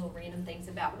few little random things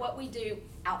about what we do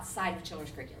outside of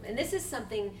children's curriculum. And this is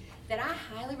something that I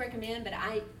highly recommend, but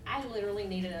I literally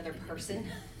need another person.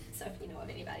 So if you know of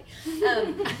anybody.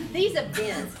 These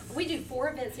events, we do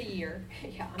 4 events a year.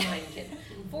 Yeah, I'm not even kidding.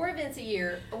 4 events a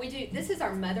year. This is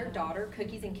our mother-daughter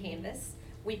cookies and canvas.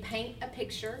 We paint a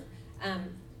picture.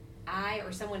 I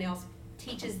or someone else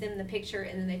teaches them the picture,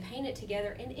 and then they paint it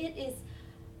together, and it is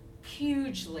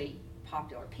hugely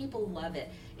popular. People love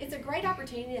it. It's a great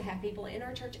opportunity to have people in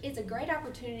our church. It's a great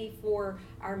opportunity for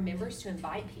our members to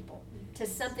invite people to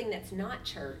something that's not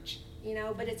church,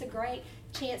 but it's a great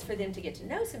chance for them to get to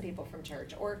know some people from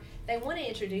church, or they want to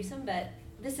introduce them, but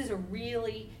this is a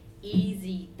really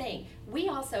easy thing. We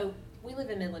live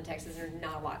in Midland, Texas. There's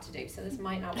not a lot to do, so this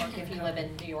might not work if you live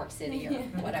in New York City or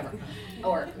whatever,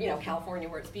 or California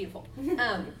where it's beautiful.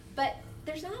 But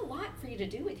there's not a lot for you to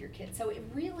do with your kids, so it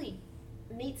really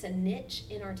meets a niche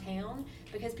in our town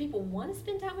because people want to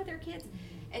spend time with their kids,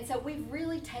 and so we've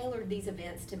really tailored these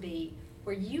events to be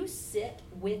where you sit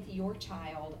with your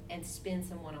child and spend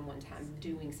some one-on-one time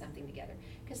doing something together.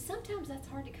 Because sometimes that's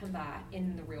hard to come by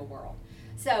in the real world.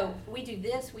 So we do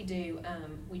this, we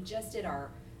just did our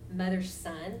mother's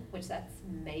son, which that's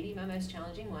maybe my most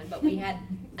challenging one, but we had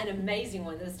an amazing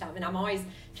one this time, and I'm always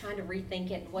trying to rethink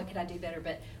it, what could I do better,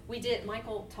 but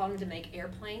Michael taught him to make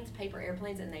airplanes, paper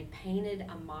airplanes, and they painted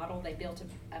a model, they built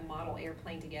a model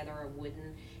airplane together, a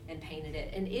wooden, and painted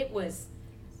it, and it was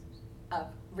a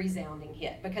resounding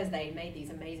hit, because they made these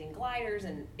amazing gliders,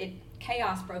 and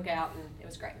chaos broke out, and it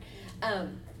was great.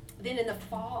 Then in the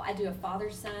fall, I do a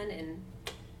father's son, and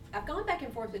I've gone back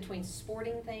and forth between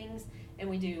sporting things, and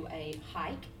we do a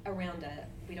hike around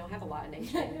we don't have a lot of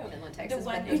nature in Midland, Texas,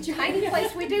 but the tiny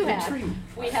place we do have,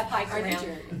 we have hikes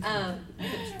around.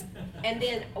 And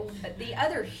then the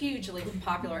other hugely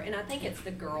popular, and I think it's the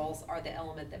girls are the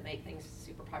element that make things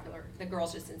super popular. The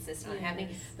girls just insist on it happening,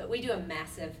 but we do a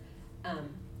massive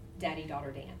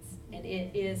daddy-daughter dance, and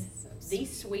it is the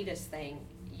sweetest thing.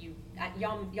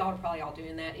 Y'all are probably all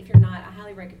doing that. If you're not, I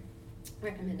highly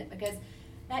recommend it, because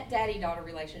that daddy-daughter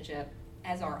relationship,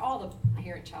 as are all the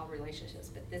parent-child relationships,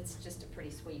 but it's just a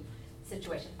pretty sweet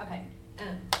situation. Okay.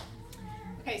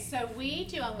 Okay, so we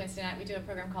do on Wednesday night, we do a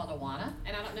program called Awana,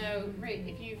 and I don't know, Ray,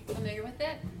 if you're familiar with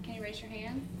it, can you raise your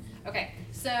hand? Okay,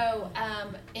 so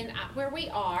where we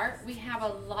are, we have a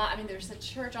lot, there's a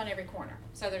church on every corner,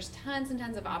 so there's tons and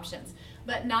tons of options,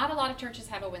 but not a lot of churches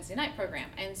have a Wednesday night program,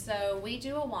 and so we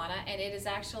do Awana, and it is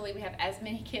actually, we have as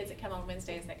many kids that come on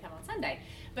Wednesday as that come on Sunday,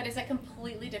 but it's a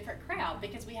completely different crowd,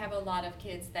 because we have a lot of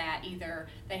kids that either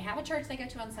they have a church they go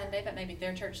to on Sunday, but maybe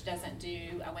their church doesn't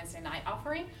do a Wednesday night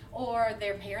offering, or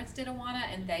their parents did Awana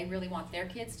and they really want their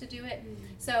kids to do it.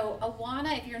 So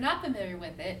Awana, if you're not familiar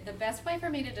with it, the best way for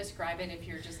me to describe it, if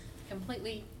you're just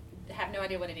completely have no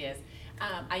idea what it is,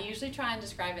 I usually try and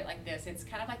describe it like this. It's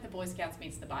kind of like the Boy Scouts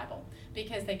meets the Bible,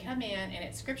 because they come in and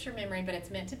it's scripture memory, but it's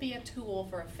meant to be a tool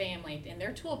for a family in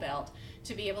their tool belt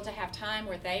to be able to have time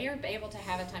where they are able to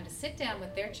have a time to sit down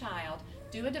with their child,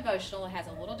 do a devotional. It has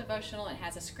a little devotional, it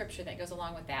has a scripture that goes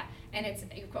along with that, and it's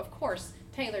of course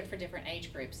tailored for different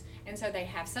age groups. And so they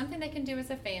have something they can do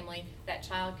as a family. That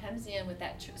child comes in with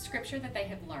that scripture that they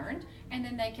have learned, and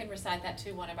then they can recite that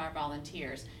to one of our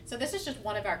volunteers. So this is just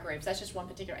one of our groups. That's just one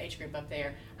particular age group up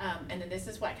there. And then this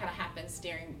is what kind of happens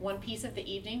during one piece of the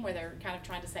evening, where they're kind of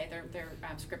trying to say their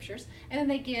scriptures, and then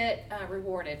they get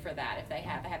rewarded for that. If they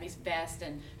have these vests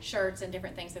and shirts and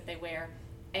different things that they wear.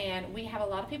 And we have a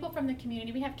lot of people from the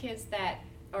community. We have kids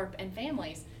and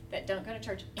families that don't go to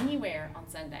church anywhere on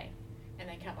Sunday, and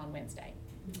they come on Wednesday.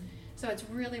 So it's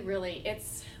really,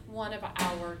 it's one of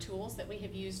our tools that we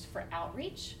have used for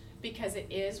outreach, because it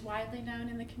is widely known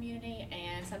in the community,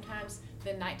 and sometimes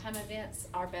the nighttime events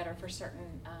are better for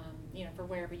certain, for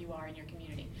wherever you are in your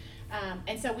community.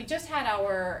 And so we just had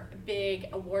our big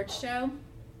awards show,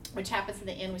 which happens in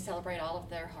the end. We celebrate all of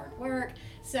their hard work.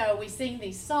 So we sing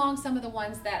these songs, some of the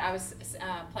ones that I was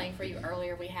playing for you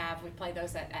earlier. We play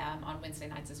those on Wednesday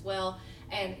nights as well.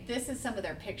 And this is some of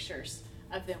their pictures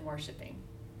of them worshiping.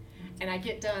 And I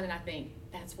get done and I think,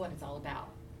 that's what it's all about.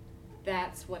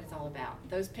 That's what it's all about.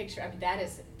 Those pictures, that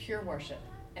is pure worship.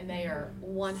 And they are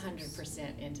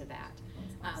 100% into that.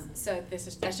 So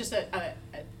that's just a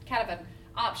kind of an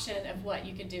option of what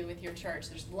you can do with your church.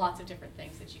 There's lots of different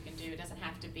things that you can do. It doesn't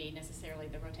have to be necessarily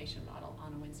the rotation model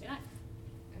on a Wednesday night.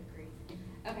 Agreed.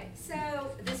 Okay, so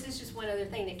this is just one other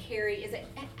thing that Carrie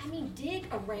dig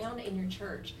around in your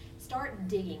church. Start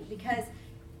digging, because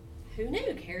who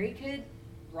knew Carrie could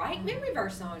write memory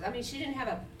verse songs? She didn't have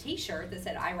a t-shirt that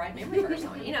said, I write memory verse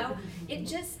songs. It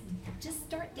just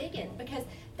start digging, because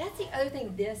that's the other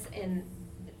thing, and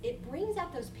it brings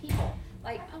out those people,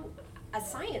 like, a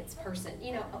science person,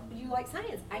 you like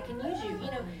science, I can use you.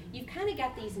 You've kind of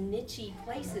got these niche-y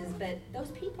places, but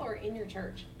those people are in your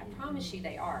church. I promise you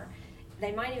they are.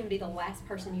 They might even be the last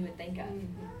person you would think of,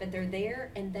 but they're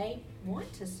there and they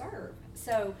want to serve.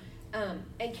 So,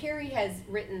 and Carrie has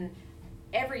written,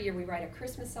 every year we write a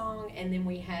Christmas song, and then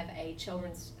we have a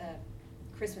children's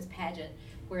Christmas pageant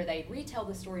where they retell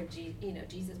the story of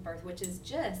Jesus' birth, which is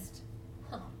just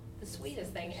the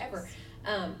sweetest thing ever.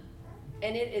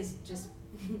 And it is just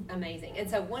amazing. And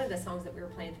so one of the songs that we were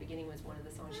playing at the beginning was one of the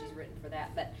songs she's written for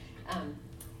that. But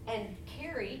and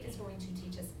Carrie is going to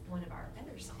teach us one of our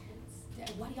other songs. Yeah,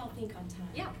 what do y'all think on time?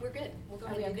 Yeah, we're good. We'll go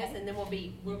ahead and do this, and then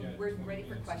we're ready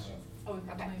for questions. Oh,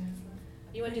 okay.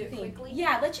 You want to do it quickly?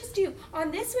 Yeah, let's just do, on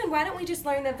this one, why don't we just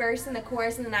learn the verse and the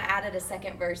chorus, and then I added a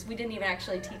second verse. We didn't even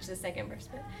actually teach the second verse,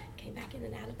 but came back in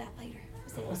and added that later.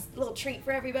 It's a little treat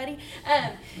for everybody.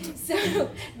 So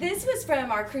this was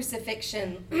from our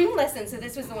crucifixion lesson. So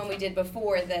this was the one we did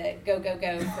before the go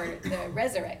for the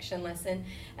resurrection lesson.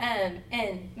 And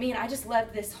man, I just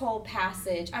loved this whole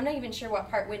passage. I'm not even sure what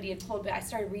part Wendy had told, but I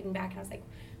started reading back and I was like,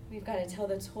 we've got to tell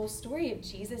this whole story of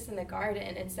Jesus in the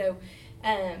garden. And so,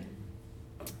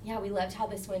 yeah, we loved how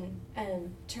this one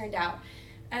turned out.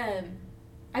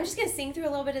 I'm just going to sing through a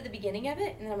little bit of the beginning of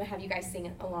it, and then I'm going to have you guys sing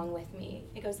it along with me.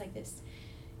 It goes like this.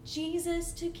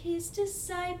 Jesus took his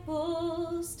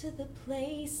disciples to the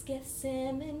place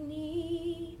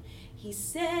Gethsemane. He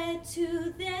said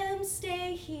to them,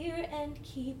 stay here and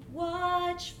keep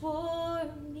watch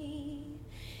for me.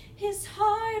 His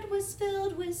heart was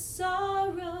filled with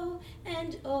sorrow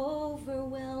and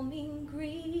overwhelming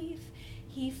grief.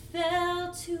 He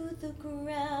fell to the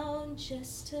ground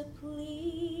just to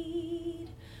plead,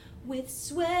 with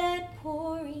sweat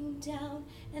pouring down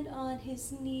and on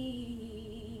his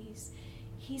knees.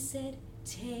 He said,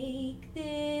 take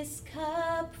this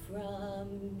cup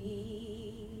from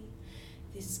me,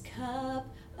 this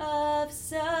cup of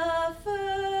suffering.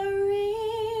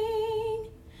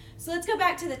 So let's go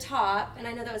back to the top, and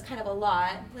I know that was kind of a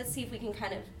lot. Let's see if we can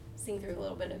kind of sing through a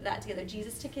little bit of that together.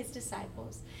 Jesus took his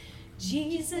disciples.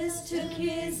 Jesus took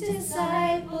his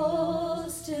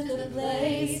disciples to the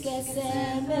place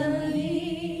Gethsemane.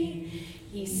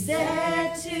 He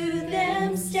said to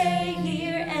them, stay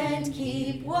here and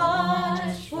keep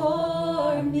watch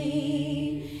for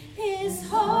me. His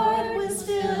heart was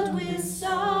filled with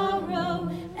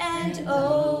sorrow and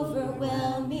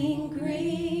overwhelming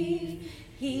grief.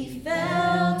 He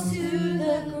fell to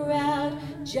the ground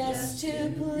just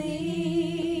to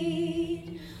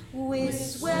plead, with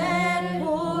sweat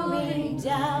pouring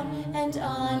down and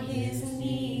on his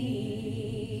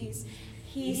knees.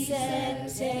 He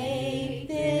said, take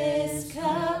this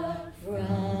cup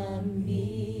from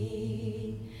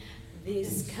me,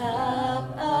 this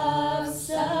cup of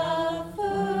suffering.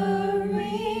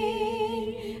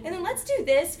 And then let's do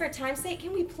this for time's sake.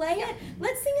 Can we play it?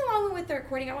 Let's sing along with the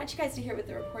recording. I want you guys to hear it with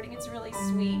the recording. It's really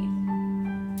sweet.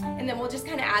 And then we'll just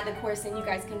kind of add the chorus, and you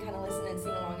guys can kind of listen and sing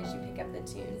along as you pick up the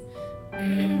tune.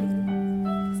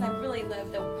 Because I really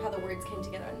love how the words came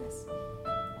together on this.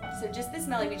 So just this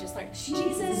melody we just learned.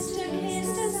 Jesus took his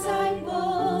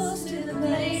disciples to the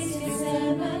place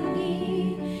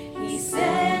Gethsemane. He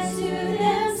said to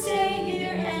them, stay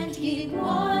here and keep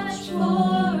watch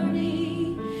for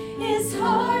me. His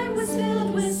heart was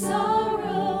filled with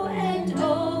sorrow and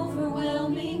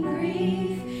overwhelming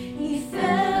grief. He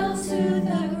fell to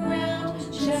the ground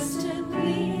just to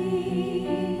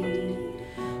plead,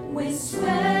 with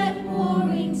sweat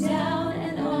pouring down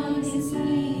and on his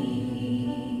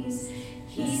knees.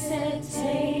 He said,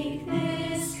 take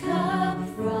this cup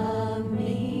from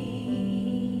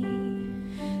me,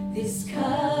 this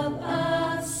cup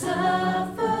of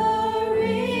suffering.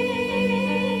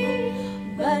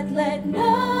 But let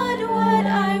not what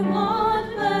I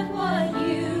want, but what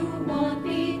you want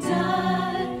be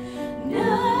done.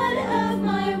 None of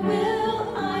my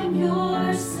will, I'm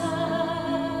your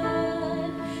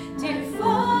son. Dear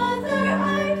Father,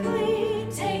 I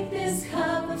plead, take this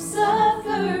cup of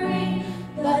suffering,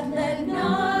 but let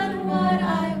not what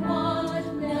I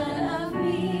want, none of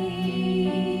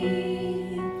me.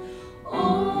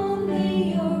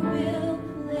 Only your will,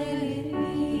 let it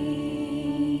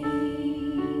be.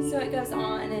 So it goes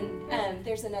on, and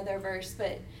there's another verse,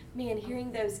 but man,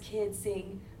 hearing those kids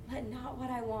sing, let not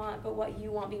what I want, but what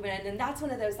you want be done. And that's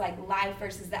one of those like life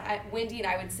verses that Wendy and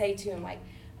I would say to him, like,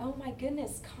 oh my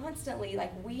goodness, constantly,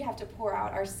 like we have to pour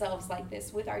out ourselves like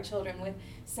this with our children, with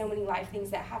so many life things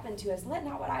that happen to us. Let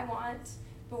not what I want,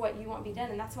 but what you want be done.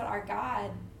 And that's what our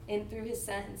God, and through his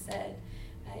son, said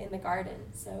in the garden.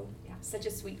 So yeah, such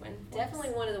a sweet one.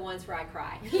 Definitely one of the ones where I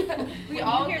cry. We When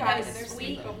all you hear cry, those and they're sweet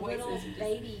sweet little voices.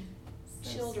 baby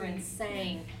children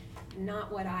saying,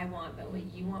 not what I want, but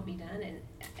what you want be done. And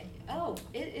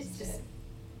it's just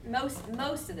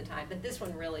most of the time, but this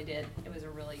one really did. It was a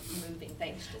really moving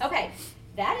thing. Okay,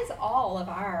 that is all of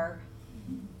our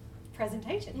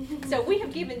presentation. So we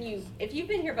have given you, if you've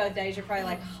been here both days, you're probably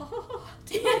like, oh,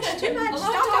 too much,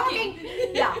 stop talking.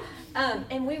 Yeah,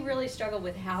 and we really struggled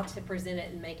with how to present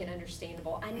it and make it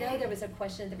understandable. I know there was a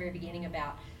question at the very beginning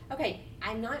about, okay,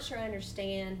 I'm not sure I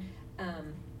understand,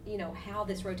 how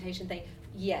this rotation thing.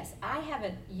 Yes,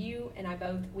 you and I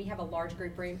both, we have a large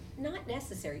group room. Not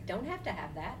necessary, don't have to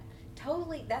have that.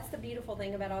 Totally, that's the beautiful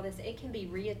thing about all this. It can be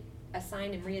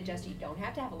reassigned and readjusted. You don't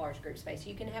have to have a large group space.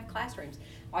 You can have classrooms.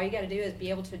 All you got to do is be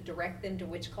able to direct them to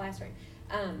which classroom.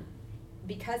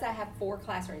 Because I have 4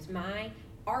 classrooms, my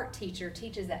art teacher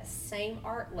teaches that same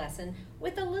art lesson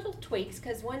with a little tweaks,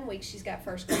 because one week she's got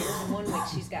first graders and one week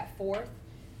she's got fourth.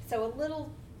 So a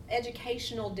little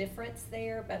educational difference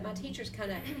there, but my teachers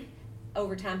kind of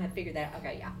over time have figured that,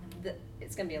 okay, yeah,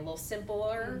 it's going to be a little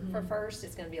simpler for first,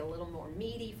 it's going to be a little more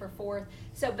meaty for fourth.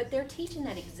 So, but they're teaching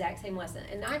that exact same lesson.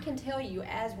 And I can tell you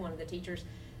as one of the teachers,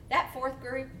 that fourth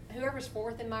group, whoever's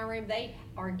fourth in my room, they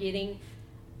are getting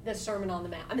the Sermon on the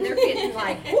Mount. I mean, they're getting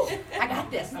like, whew, I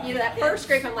got this. You know, that first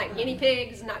group, I'm like guinea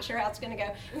pigs, not sure how it's going to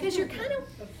go. Because you're kind of,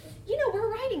 you know,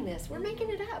 we're writing this, we're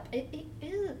making it up.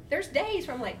 There's days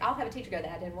where I'm like, I'll have a teacher go,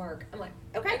 that didn't work. I'm like,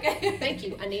 okay, thank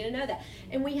you, I need to know that.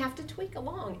 And we have to tweak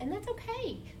along, and that's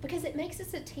okay, because it makes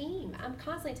us a team. I'm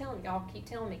constantly telling y'all, keep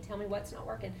telling me, tell me what's not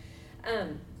working.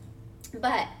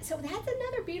 But, so that's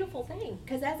another beautiful thing,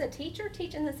 because as a teacher,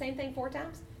 teaching the same thing 4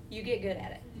 times, you get good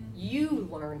at it. You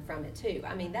learn from it too.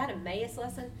 I mean, that Emmaus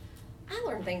lesson, I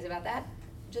learned things about that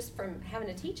just from having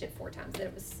to teach it 4 times, that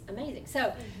it was amazing.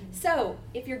 So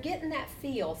if you're getting that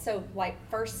feel, so like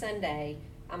first Sunday,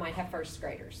 I might have first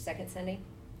graders, second Sunday,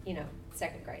 you know,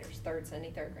 second graders, third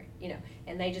Sunday, third grade, you know,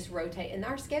 and they just rotate, and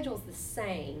our schedule's the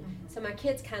same, so my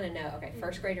kids kind of know, okay,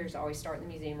 first graders always start in the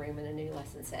museum room in a new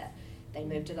lesson set, they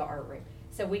move to the art room,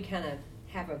 so we kind of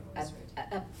have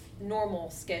a normal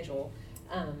schedule,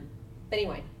 but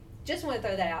anyway, just want to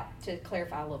throw that out to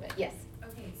clarify a little bit. Yes?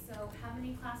 Okay, so how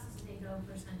many classes do they go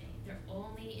per Sunday? They're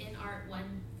only in art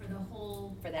one for the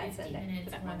whole For that 50 Sunday. minutes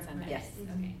For that or one whatever Sunday. it Yes. is.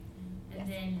 Okay. Yes. And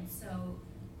then, so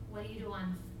what do you do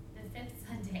on the 5th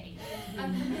Sunday?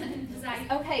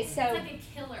 Because Okay, it's so like a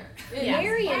killer.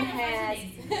 Marion Five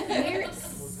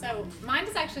Sundays. So mine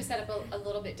is actually set up a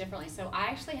little bit differently. So I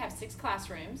actually have 6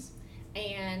 classrooms,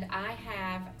 and I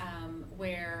have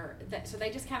so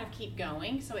they just kind of keep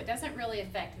going. So it doesn't really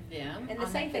affect them. And the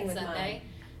on same that thing fifth with Sunday. mine.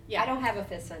 Yeah. I don't have a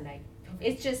 5th Sunday.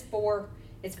 It's just 4,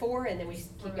 it's 4, and then we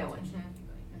keep going.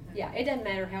 Yeah, it doesn't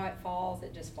matter how it falls,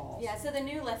 it just falls. Yeah, so the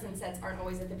new lesson sets aren't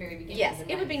always at the very beginning. Yes, of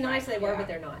the it would be month. nice if they were, Yeah. but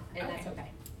they're not, and that's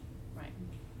okay. Right.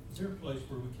 Is there a place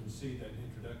where we can see that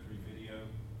introductory video?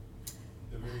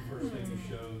 The very first thing you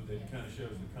show that kind of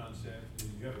shows the concept. Do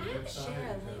you have a website?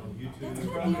 share a Is that on link.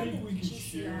 YouTube? I think we can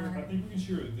GCR. share, I think we can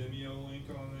share a Vimeo link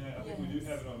on that. I think we do Yes.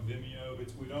 have it on Vimeo.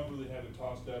 We don't really have it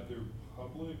tossed out there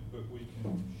public, but we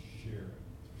can share it.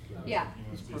 So, Yeah. you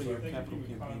know, It's so part of I your think if capital you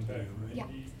would campaign contact video, right?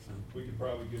 Randy, we could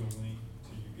probably get a link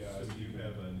to you guys. So do you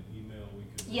have an email we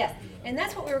could? Yes, and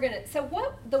that's what we were gonna, so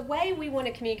the way we want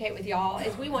to communicate with y'all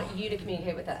is we want you to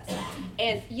communicate with us.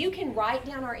 And you can write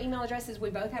down our email addresses, we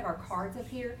both have our cards up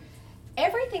here.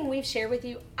 Everything we've shared with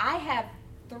you, I have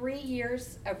 3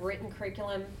 years of written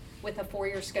curriculum with a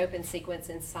 4-year scope and sequence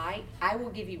in sight. I will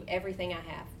give you everything I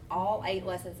have, all 8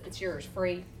 lessons, it's yours,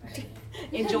 free.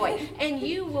 Enjoy. And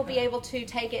you will be able to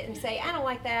take it and say, I don't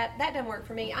like that doesn't work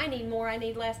for me, I need more, I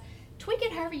need less. Tweak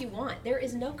it however you want. There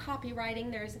is no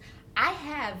copywriting, I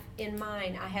have in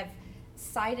mind, I have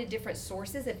cited different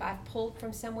sources. If I've pulled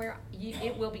from somewhere,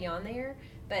 it will be on there.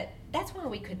 But that's why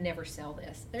we could never sell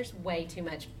this. There's way too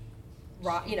much,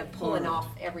 pulling off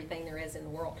everything there is in the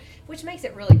world, which makes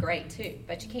it really great too.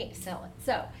 But you can't sell it.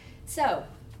 So,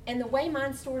 and the way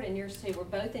mine's stored and yours too, we're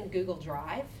both in Google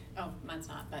Drive. Oh, mine's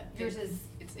not, but Yours is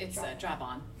it's Drive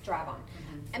On. Drive On.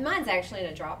 And mine's actually in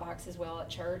a Dropbox as well at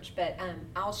church. But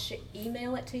I'll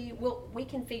email it to you. We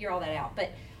can figure all that out.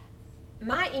 But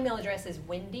my email address is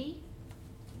Wendy,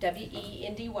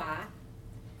 Wendy,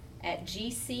 at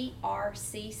gcrcc.org.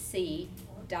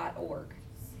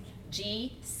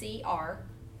 GCRCC,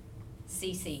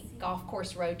 Golf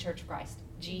Course Road Church of Christ.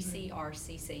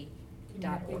 GCRCC.org.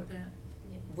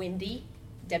 Wendy,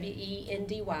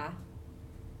 Wendy,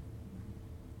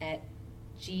 at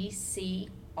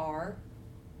gcrcc.org.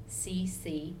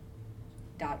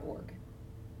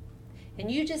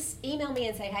 And you just email me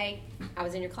and say, hey, I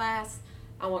was in your class,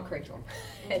 I want curriculum,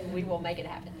 and we will make it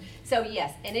happen. So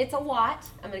yes, and it's a lot,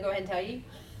 I'm gonna go ahead and tell you.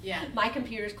 Yeah. My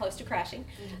computer's close to crashing,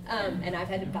 and I've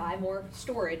had to buy more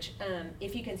storage.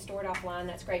 If you can store it offline,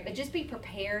 that's great, but just be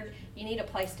prepared, you need a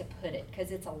place to put it,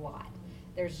 because it's a lot.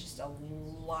 There's just a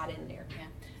lot in there.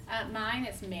 Yeah. Mine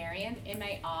is Marian,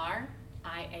 Marian,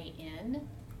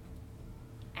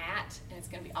 at, and it's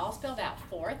going to be all spelled out,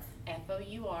 Fourth,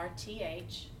 Fourth,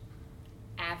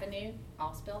 Avenue,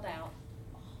 all spelled out,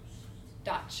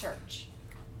 .church.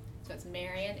 So it's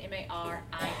Marian,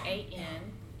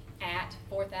 Marian, at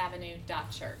 4th Avenue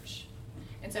 .church.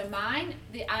 And so mine,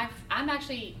 I'm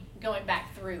actually going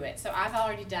back through it. So I've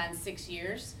already done 6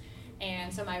 years.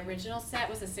 And so my original set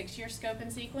was a 6-year scope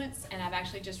and sequence, and I've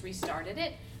actually just restarted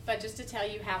it. But just to tell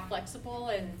you how flexible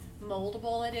and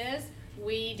moldable it is,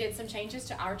 we did some changes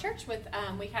to our church with,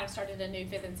 we kind of started a new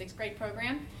 5th and 6th grade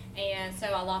program, And so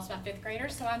I lost my 5th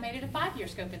graders, so I made it a 5-year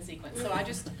scope and sequence. So I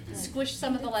just squished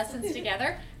some of the lessons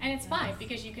together, and it's fine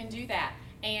because you can do that.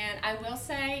 And I will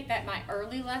say that my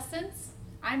early lessons,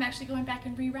 I'm actually going back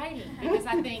and rewriting because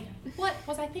I think, what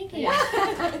was I thinking?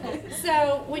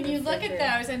 So when you look at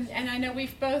those, and I know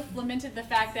we've both lamented the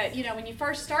fact that, you know, when you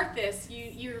first start this,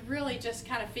 you're really just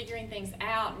kind of figuring things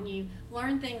out and you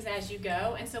learn things as you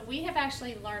go. And so we have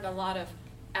actually learned a lot of,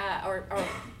 or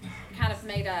kind of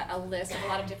made a list of a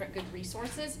lot of different good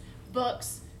resources,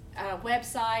 books,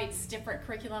 websites, different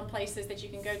curriculum places that you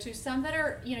can go to. Some that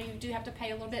are, you know, you do have to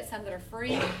pay a little bit, some that are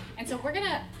free. And so we're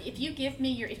gonna, if you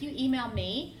email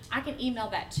me, I can email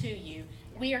that to you.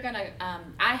 We are gonna,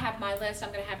 I have my list,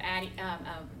 I'm gonna have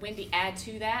Wendy add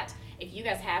to that. If you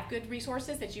guys have good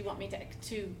resources that you want me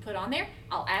to put on there,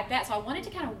 I'll add that. So I wanted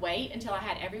to kind of wait until I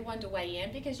had everyone to weigh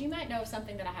in because you might know of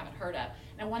something that I haven't heard of.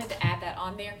 And I wanted to add that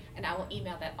on there, and I will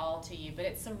email that all to you. But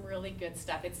it's some really good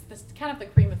stuff. It's this kind of the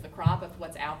cream of the crop of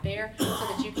what's out there so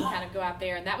that you can kind of go out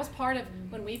there. And that was part of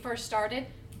when we first started.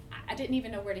 I didn't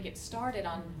even know where to get started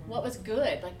on what was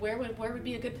good. Like where would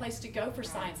be a good place to go for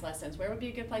science lessons? Where would be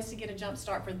a good place to get a jump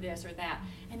start for this or that?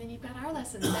 And then you've got our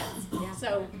lesson sets. Yeah.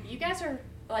 So you guys are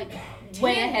like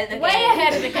way ahead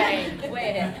of the game.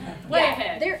 Way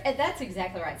ahead. That's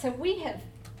exactly right. So we have,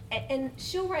 and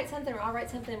she'll write something or I'll write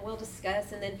something and we'll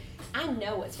discuss, and then I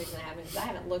know what's going to happen because I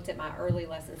haven't looked at my early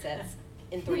lesson sets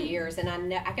in 3 years, and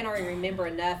I can already remember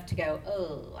enough to go,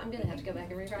 oh, I'm going to have to go back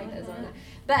and rewrite those, aren't I?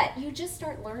 But you just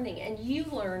start learning, and you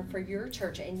learn for your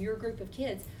church and your group of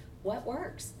kids what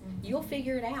works. You'll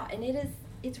figure it out, and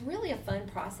it's really a fun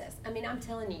process. I mean, I'm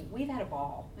telling you, we've had a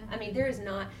ball. I mean, there's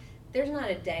not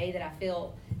a day that I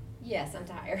feel, yes, I'm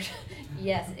tired.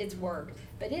 Yes, it's work,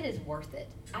 but it is worth it.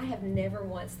 I have never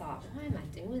once thought, why am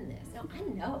I doing this? No, I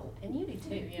know, and you do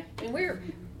too. Yeah. I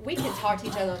mean, we can talk to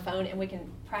each other on the phone, and we can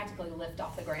practically lift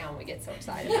off the ground. We get so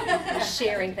excited about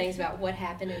sharing things about what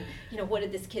happened, and you know, what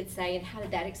did this kid say, and how did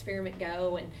that experiment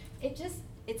go, and it's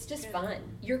just fun.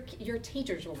 Your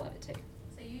teachers will love it too.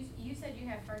 So you said you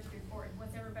have 1st through 4th.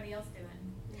 What's everybody else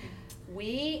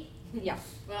doing? Yeah.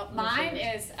 Well, mine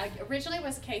is originally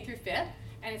was K through 5th,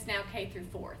 and it's now K through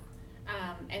 4th.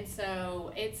 And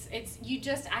so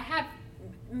I have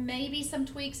maybe some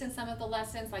tweaks in some of the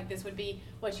lessons, like this would be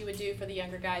what you would do for the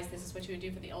younger guys, this is what you would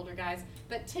do for the older guys.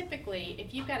 But typically,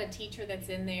 if you've got a teacher that's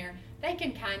in there, they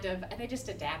can they just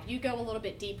adapt. You go a little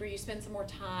bit deeper, you spend some more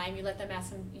time, you let them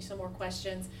ask some more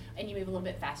questions, and you move a little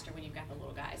bit faster when you've got the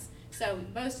little guys. So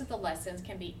most of the lessons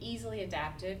can be easily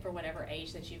adapted for whatever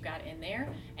age that you've got in there,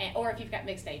 or if you've got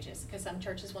mixed ages, because some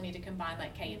churches will need to combine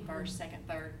like K in 1st, 2nd,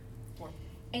 3rd, 4th.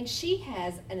 And she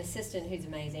has an assistant who's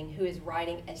amazing, who is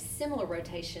writing a similar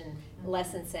rotation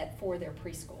lesson set for their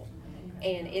preschool.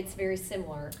 And it's very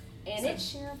similar. And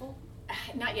it's shareable.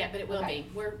 Not yet, but it will be.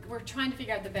 We're trying to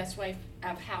figure out the best way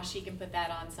of how she can put that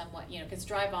on somewhat, because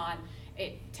Drive On,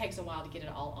 it takes a while to get it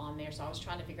all on there. So I was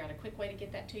trying to figure out a quick way to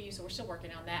get that to you. So we're still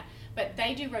working on that. But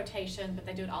they do rotation, but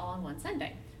they do it all on one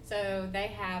Sunday. So we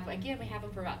have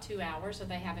them for about 2 hours. So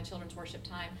they have a children's worship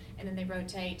time, and then they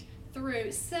rotate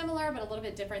through similar but a little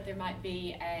bit different. There might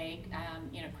be a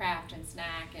craft and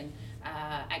snack and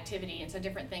activity, and so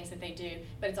different things that they do,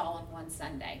 but it's all on one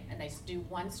Sunday, and they do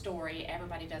one story.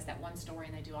 Everybody does that one story,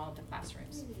 and they do all of the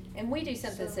classrooms. And we do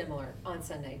something similar on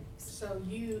Sunday. So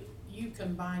you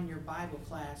combine your Bible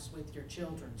class with your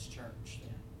children's church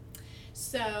then?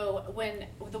 So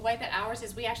the way that ours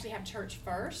is, we actually have church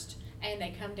first, and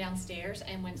they come downstairs,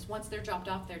 and once they're dropped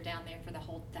off, they're down there for the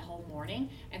whole morning.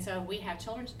 And so I have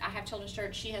children's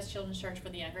church, she has children's church for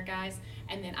the younger guys,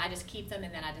 and then I just keep them,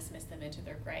 and then I dismiss them into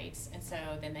their grades. And so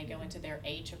then they go into their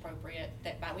age appropriate,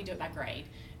 we do it by grade,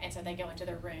 and so they go into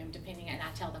their room depending, and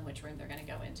I tell them which room they're going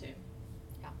to go into.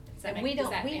 Yeah. Does that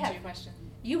answer your question?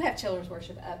 You have children's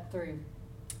worship up through?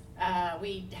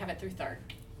 We have it through 3rd.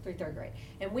 Through 3rd grade.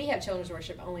 And we have children's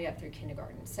worship only up through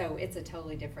kindergarten. So it's a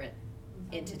totally different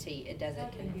entity. It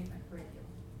doesn't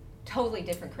totally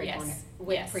different curriculum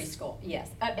with preschool. Yes,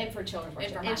 and for children's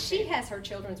worship. And she has her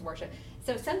children's worship.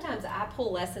 So sometimes I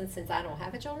pull lessons, since I don't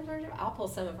have a children's worship, I'll pull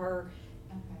some of her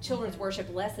children's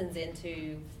worship lessons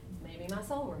into maybe my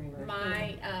soul room.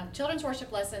 My children's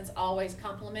worship lessons always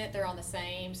complement. They're on the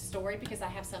same story because I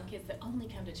have some kids that only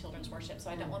come to children's worship, so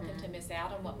I don't want them to miss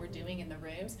out on what we're doing in the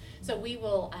rooms. So we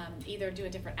will either do a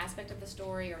different aspect of the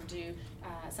story, or do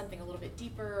something a little bit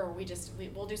deeper, or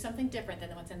we'll do something different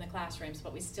than what's in the classrooms,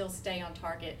 but we still stay on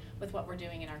target with what we're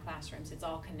doing in our classrooms. It's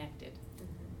all connected.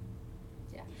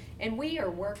 Yeah, and we are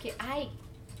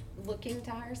looking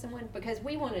to hire someone because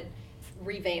we want to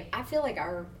revamp. I feel like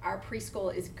our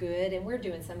preschool is good, and we're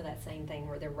doing some of that same thing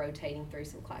where they're rotating through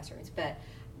some classrooms, but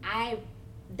I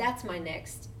that's my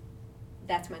next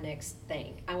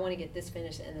thing. I want to get this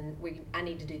finished, and then I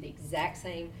need to do the exact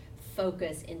same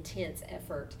focus, intense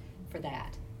effort for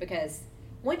that, because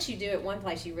once you do it one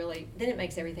place, then it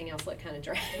makes everything else look kind of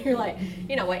dry. You're like,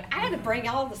 wait, I had to bring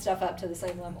all the stuff up to the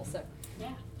same level. So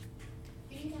Yeah.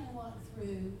 Can you kind of walk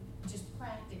through just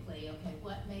practically, okay,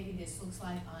 what maybe this looks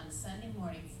like on Sunday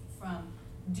morning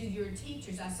do your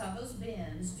teachers, I saw those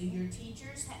bins, do your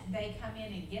teachers, they come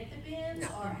in and get the bins? No.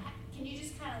 Or can you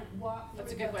just kind of walk through?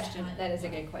 That's a good question. that is a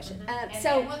good question.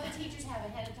 And what the teachers have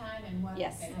ahead of time and what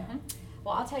Yes. they don't?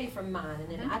 Well, I'll tell you from mine, and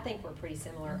then I think we're pretty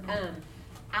similar.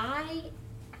 I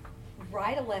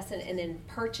write a lesson and then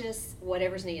purchase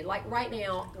whatever's needed. Like right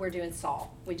now, we're doing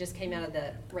Saul. We just came out of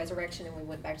the resurrection and we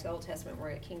went back to the Old Testament. We're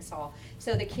at King Saul.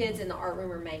 So the kids in the art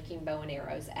room are making bow and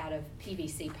arrows out of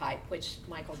PVC pipe, which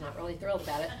Michael's not really thrilled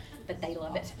about it, but they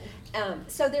love it.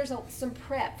 So there's some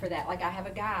prep for that. Like I have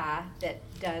a guy that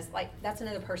does, that's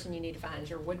another person you need to find, is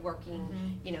your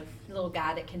woodworking, little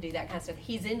guy that can do that kind of stuff.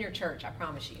 He's in your church, I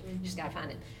promise you. You just gotta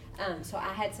find him. So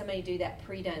I had somebody do that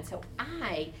pre-done. So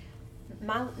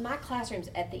my classrooms,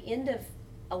 at the end of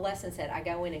a lesson set, I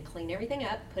go in and clean everything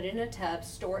up, put it in a tub,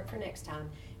 store it for next time,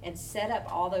 and set up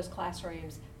all those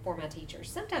classrooms for my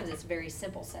teachers. Sometimes it's very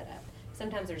simple setup.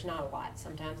 Sometimes there's not a lot.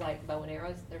 Sometimes like bow and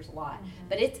arrows, there's a lot.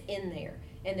 But it's in there.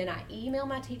 And then I email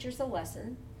my teachers the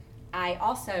lesson. I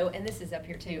also, and this is up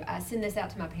here too, I send this out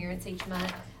to my parents each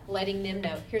month, letting them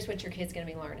know, here's what your kid's going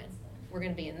to be learning. We're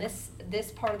going to be in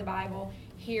this part of the Bible.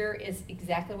 Here is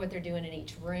exactly what they're doing in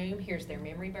each room. Here's their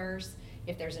memory verse.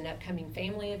 If there's an upcoming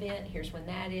family event, here's when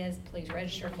that is. Please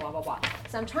register, blah, blah, blah.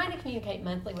 So I'm trying to communicate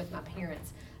monthly with my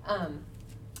parents.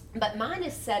 But mine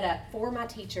is set up for my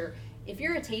teacher. If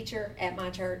you're a teacher at my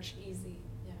church,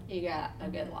 you got a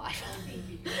good life.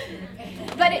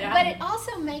 But it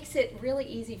also makes it really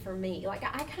easy for me. Like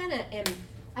I kind of am,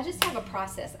 I just have a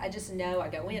process. I just know I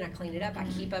go in, I clean it up, I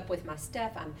keep up with my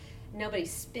stuff.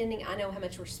 Nobody's spending. I know how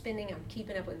much we're spending. I'm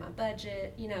keeping up with my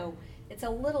budget. It's a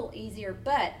little easier,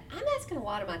 but I'm asking a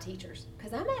lot of my teachers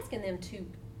because I'm asking them to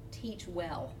teach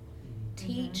well.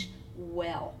 Teach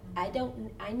well. I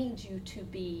need you to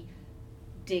be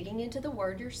digging into the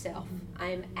word yourself.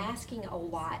 I'm asking a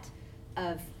lot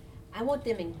I want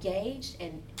them engaged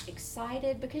and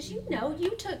excited because you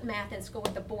took math in school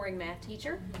with a boring math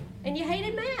teacher and you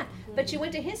hated math, but you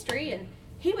went to history and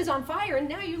he was on fire and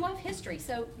now you love history,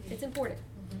 so it's important.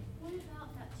 What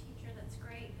about that teacher that's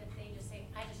great that they just say,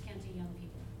 I just can't do young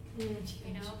people?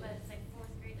 But it's like 4th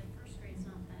grade and 1st grade is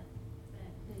not that.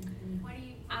 What do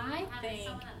you I think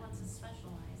someone that wants to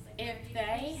specialize? If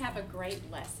they have a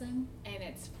great lesson and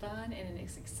it's fun and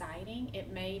it's exciting,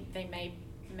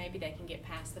 maybe they can get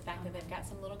past the fact that they've got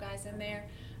some little guys in there.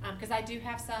 Because I do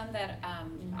have some that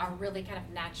are really kind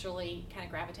of naturally kind of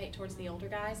gravitate towards the older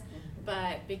guys,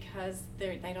 but because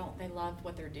they love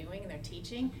what they're doing and they're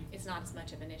teaching, it's not as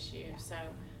much of an issue. So,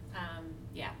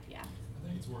 yeah. I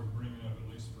think it's worth bringing up,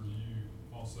 at least for you,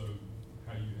 also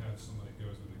how you have somebody that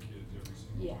goes with the kids every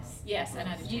single time. Yes, and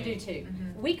I do. You do too.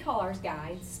 We call ours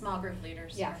guides. Small group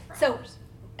leaders. Yeah. For So, hours.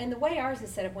 and the way ours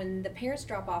is set up, when the parents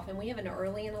drop off, and we have an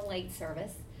early and a late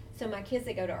service, so my kids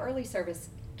that go to early service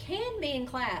can be in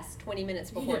class 20 minutes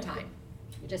before time.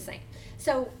 Just saying.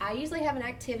 So I usually have an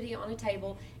activity on a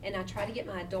table, and I try to get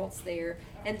my adults there,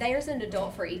 and there's an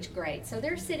adult for each grade. So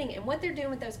they're sitting, and what they're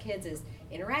doing with those kids is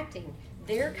interacting.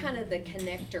 They're kind of the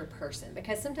connector person,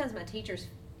 because sometimes my teachers,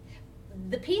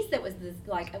 the piece that was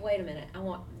like, oh, wait a minute,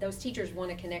 those teachers want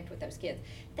to connect with those kids.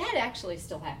 That actually is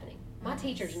still happening. My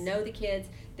teachers know the kids.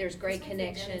 There's great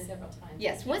connection.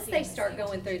 Yes, once they start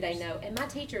going through, they know. And my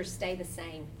teachers stay the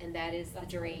same, and that is the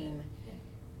dream.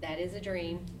 That is a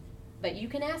dream. But you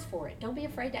can ask for it. Don't be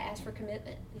afraid to ask for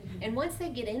commitment. And once they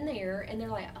get in there and they're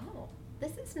like, oh,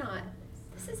 this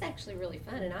is actually really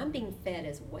fun, and I'm being fed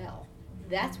as well.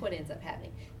 That's what ends up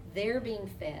happening. They're being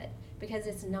fed because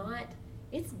it's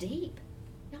deep.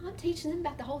 I'm teaching them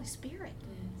about the Holy Spirit.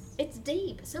 It's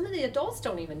deep. Some of the adults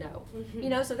don't even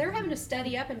know, so they're having to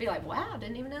study up and be like, wow,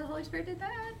 didn't even know the Holy Spirit did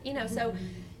that. So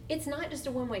it's not just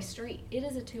a one-way street. It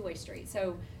is a two-way street.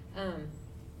 So,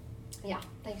 yeah,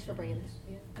 thanks for bringing this.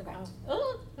 Okay.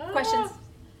 Questions?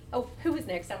 Oh, who was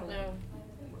next? I don't know.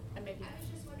 I was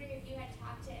just wondering if you had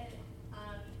talked to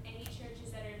any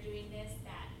churches that are doing this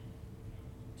that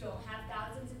don't have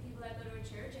thousands of people that go to a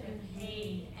church and a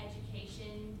paid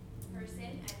education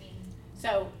person.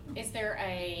 So is there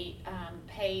a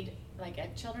paid, like a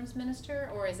children's minister,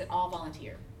 or is it all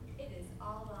volunteer? It is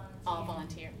all volunteer. All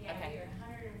volunteer, yeah, okay. We are a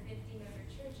 150 member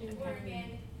church in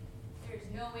Oregon. There's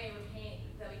no way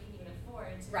that we can even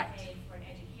afford to pay for an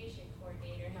education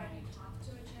coordinator. Have you talked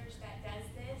to a church that does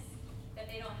this? That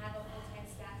they don't have a full-time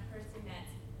staff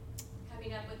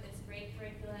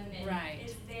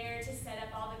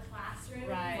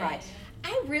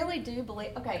do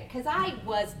believe, okay, because I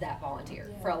was that volunteer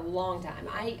for a long time.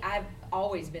 I've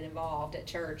always been involved at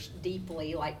church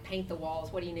deeply, like paint the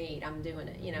walls, what do you need? I'm doing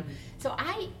it, you know. So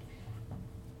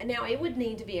now it would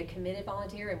need to be a committed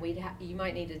volunteer, and I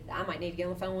might need to get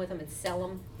on the phone with them and sell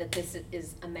them that this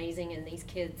is amazing and these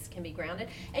kids can be grounded.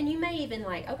 And you may even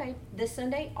like, okay, this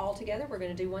Sunday all together we're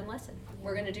going to do one lesson.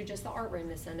 We're going to do just the art room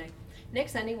this Sunday.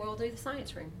 Next Sunday we'll do the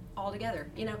science room all together.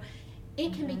 You know,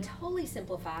 it can be totally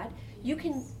simplified. You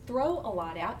can throw a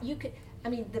lot out.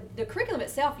 The curriculum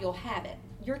itself, you'll have it.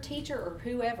 Your teacher or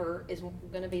whoever is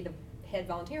going to be the head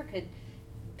volunteer could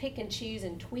pick and choose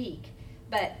and tweak,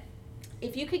 but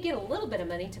if you could get a little bit of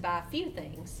money to buy a few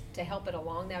things to help it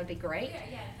along, that would be great.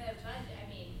 Yeah, the budget, I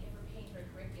mean, if we're paying for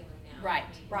curriculum now. Right,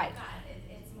 I mean, right. God,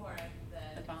 it's more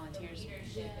of the volunteers. The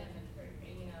leadership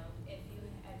and you know, if you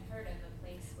have heard of a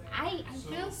place where. I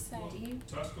will say.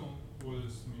 Tusculum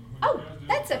was, Oh, you guys did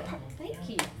that's Tusculum,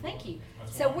 thank you.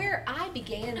 That's So why. where I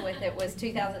began with it was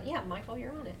 2000, yeah, Michael,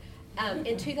 you're on it.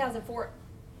 In 2004,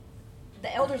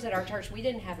 the elders at our church, we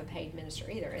didn't have a paid minister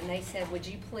either, and they said, would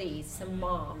you please, some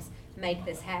moms, make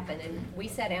this happen? And we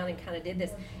sat down and kind of did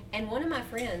this. And one of my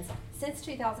friends, since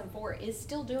 2004, is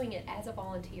still doing it as a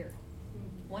volunteer.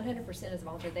 100% as a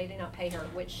volunteer. They do not pay her,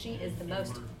 which she is the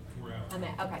most. We're out. I'm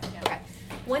at, okay.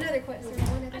 One other question.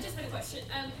 I just had a question.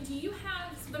 Do you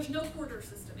have, so there's no quarter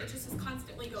system, it just is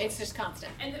constantly going? It's just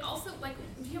constant. And then also, like,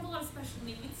 do you have a lot of special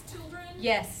needs children?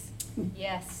 Yes.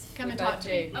 Come we and both talk to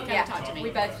me. do. Come Yeah, and talk to me. we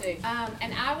both do.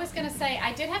 And I was gonna say,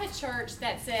 I did have a church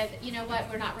that said, you know what,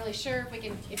 we're not really sure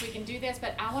if we can do this,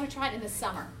 but I wanna try it in the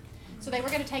summer. So they were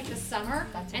gonna take the summer,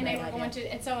 That's a and they great were going idea.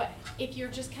 to, and so if you're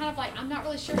just kind of like, I'm not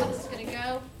really sure how this is gonna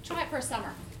go, try it for a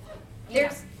summer. You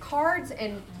There's know. cards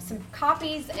and some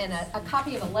copies and a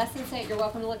copy of a lesson set you're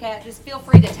welcome to look at. Just feel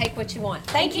free to take what you want.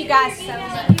 Thank you guys so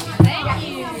much. Thank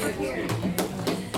you.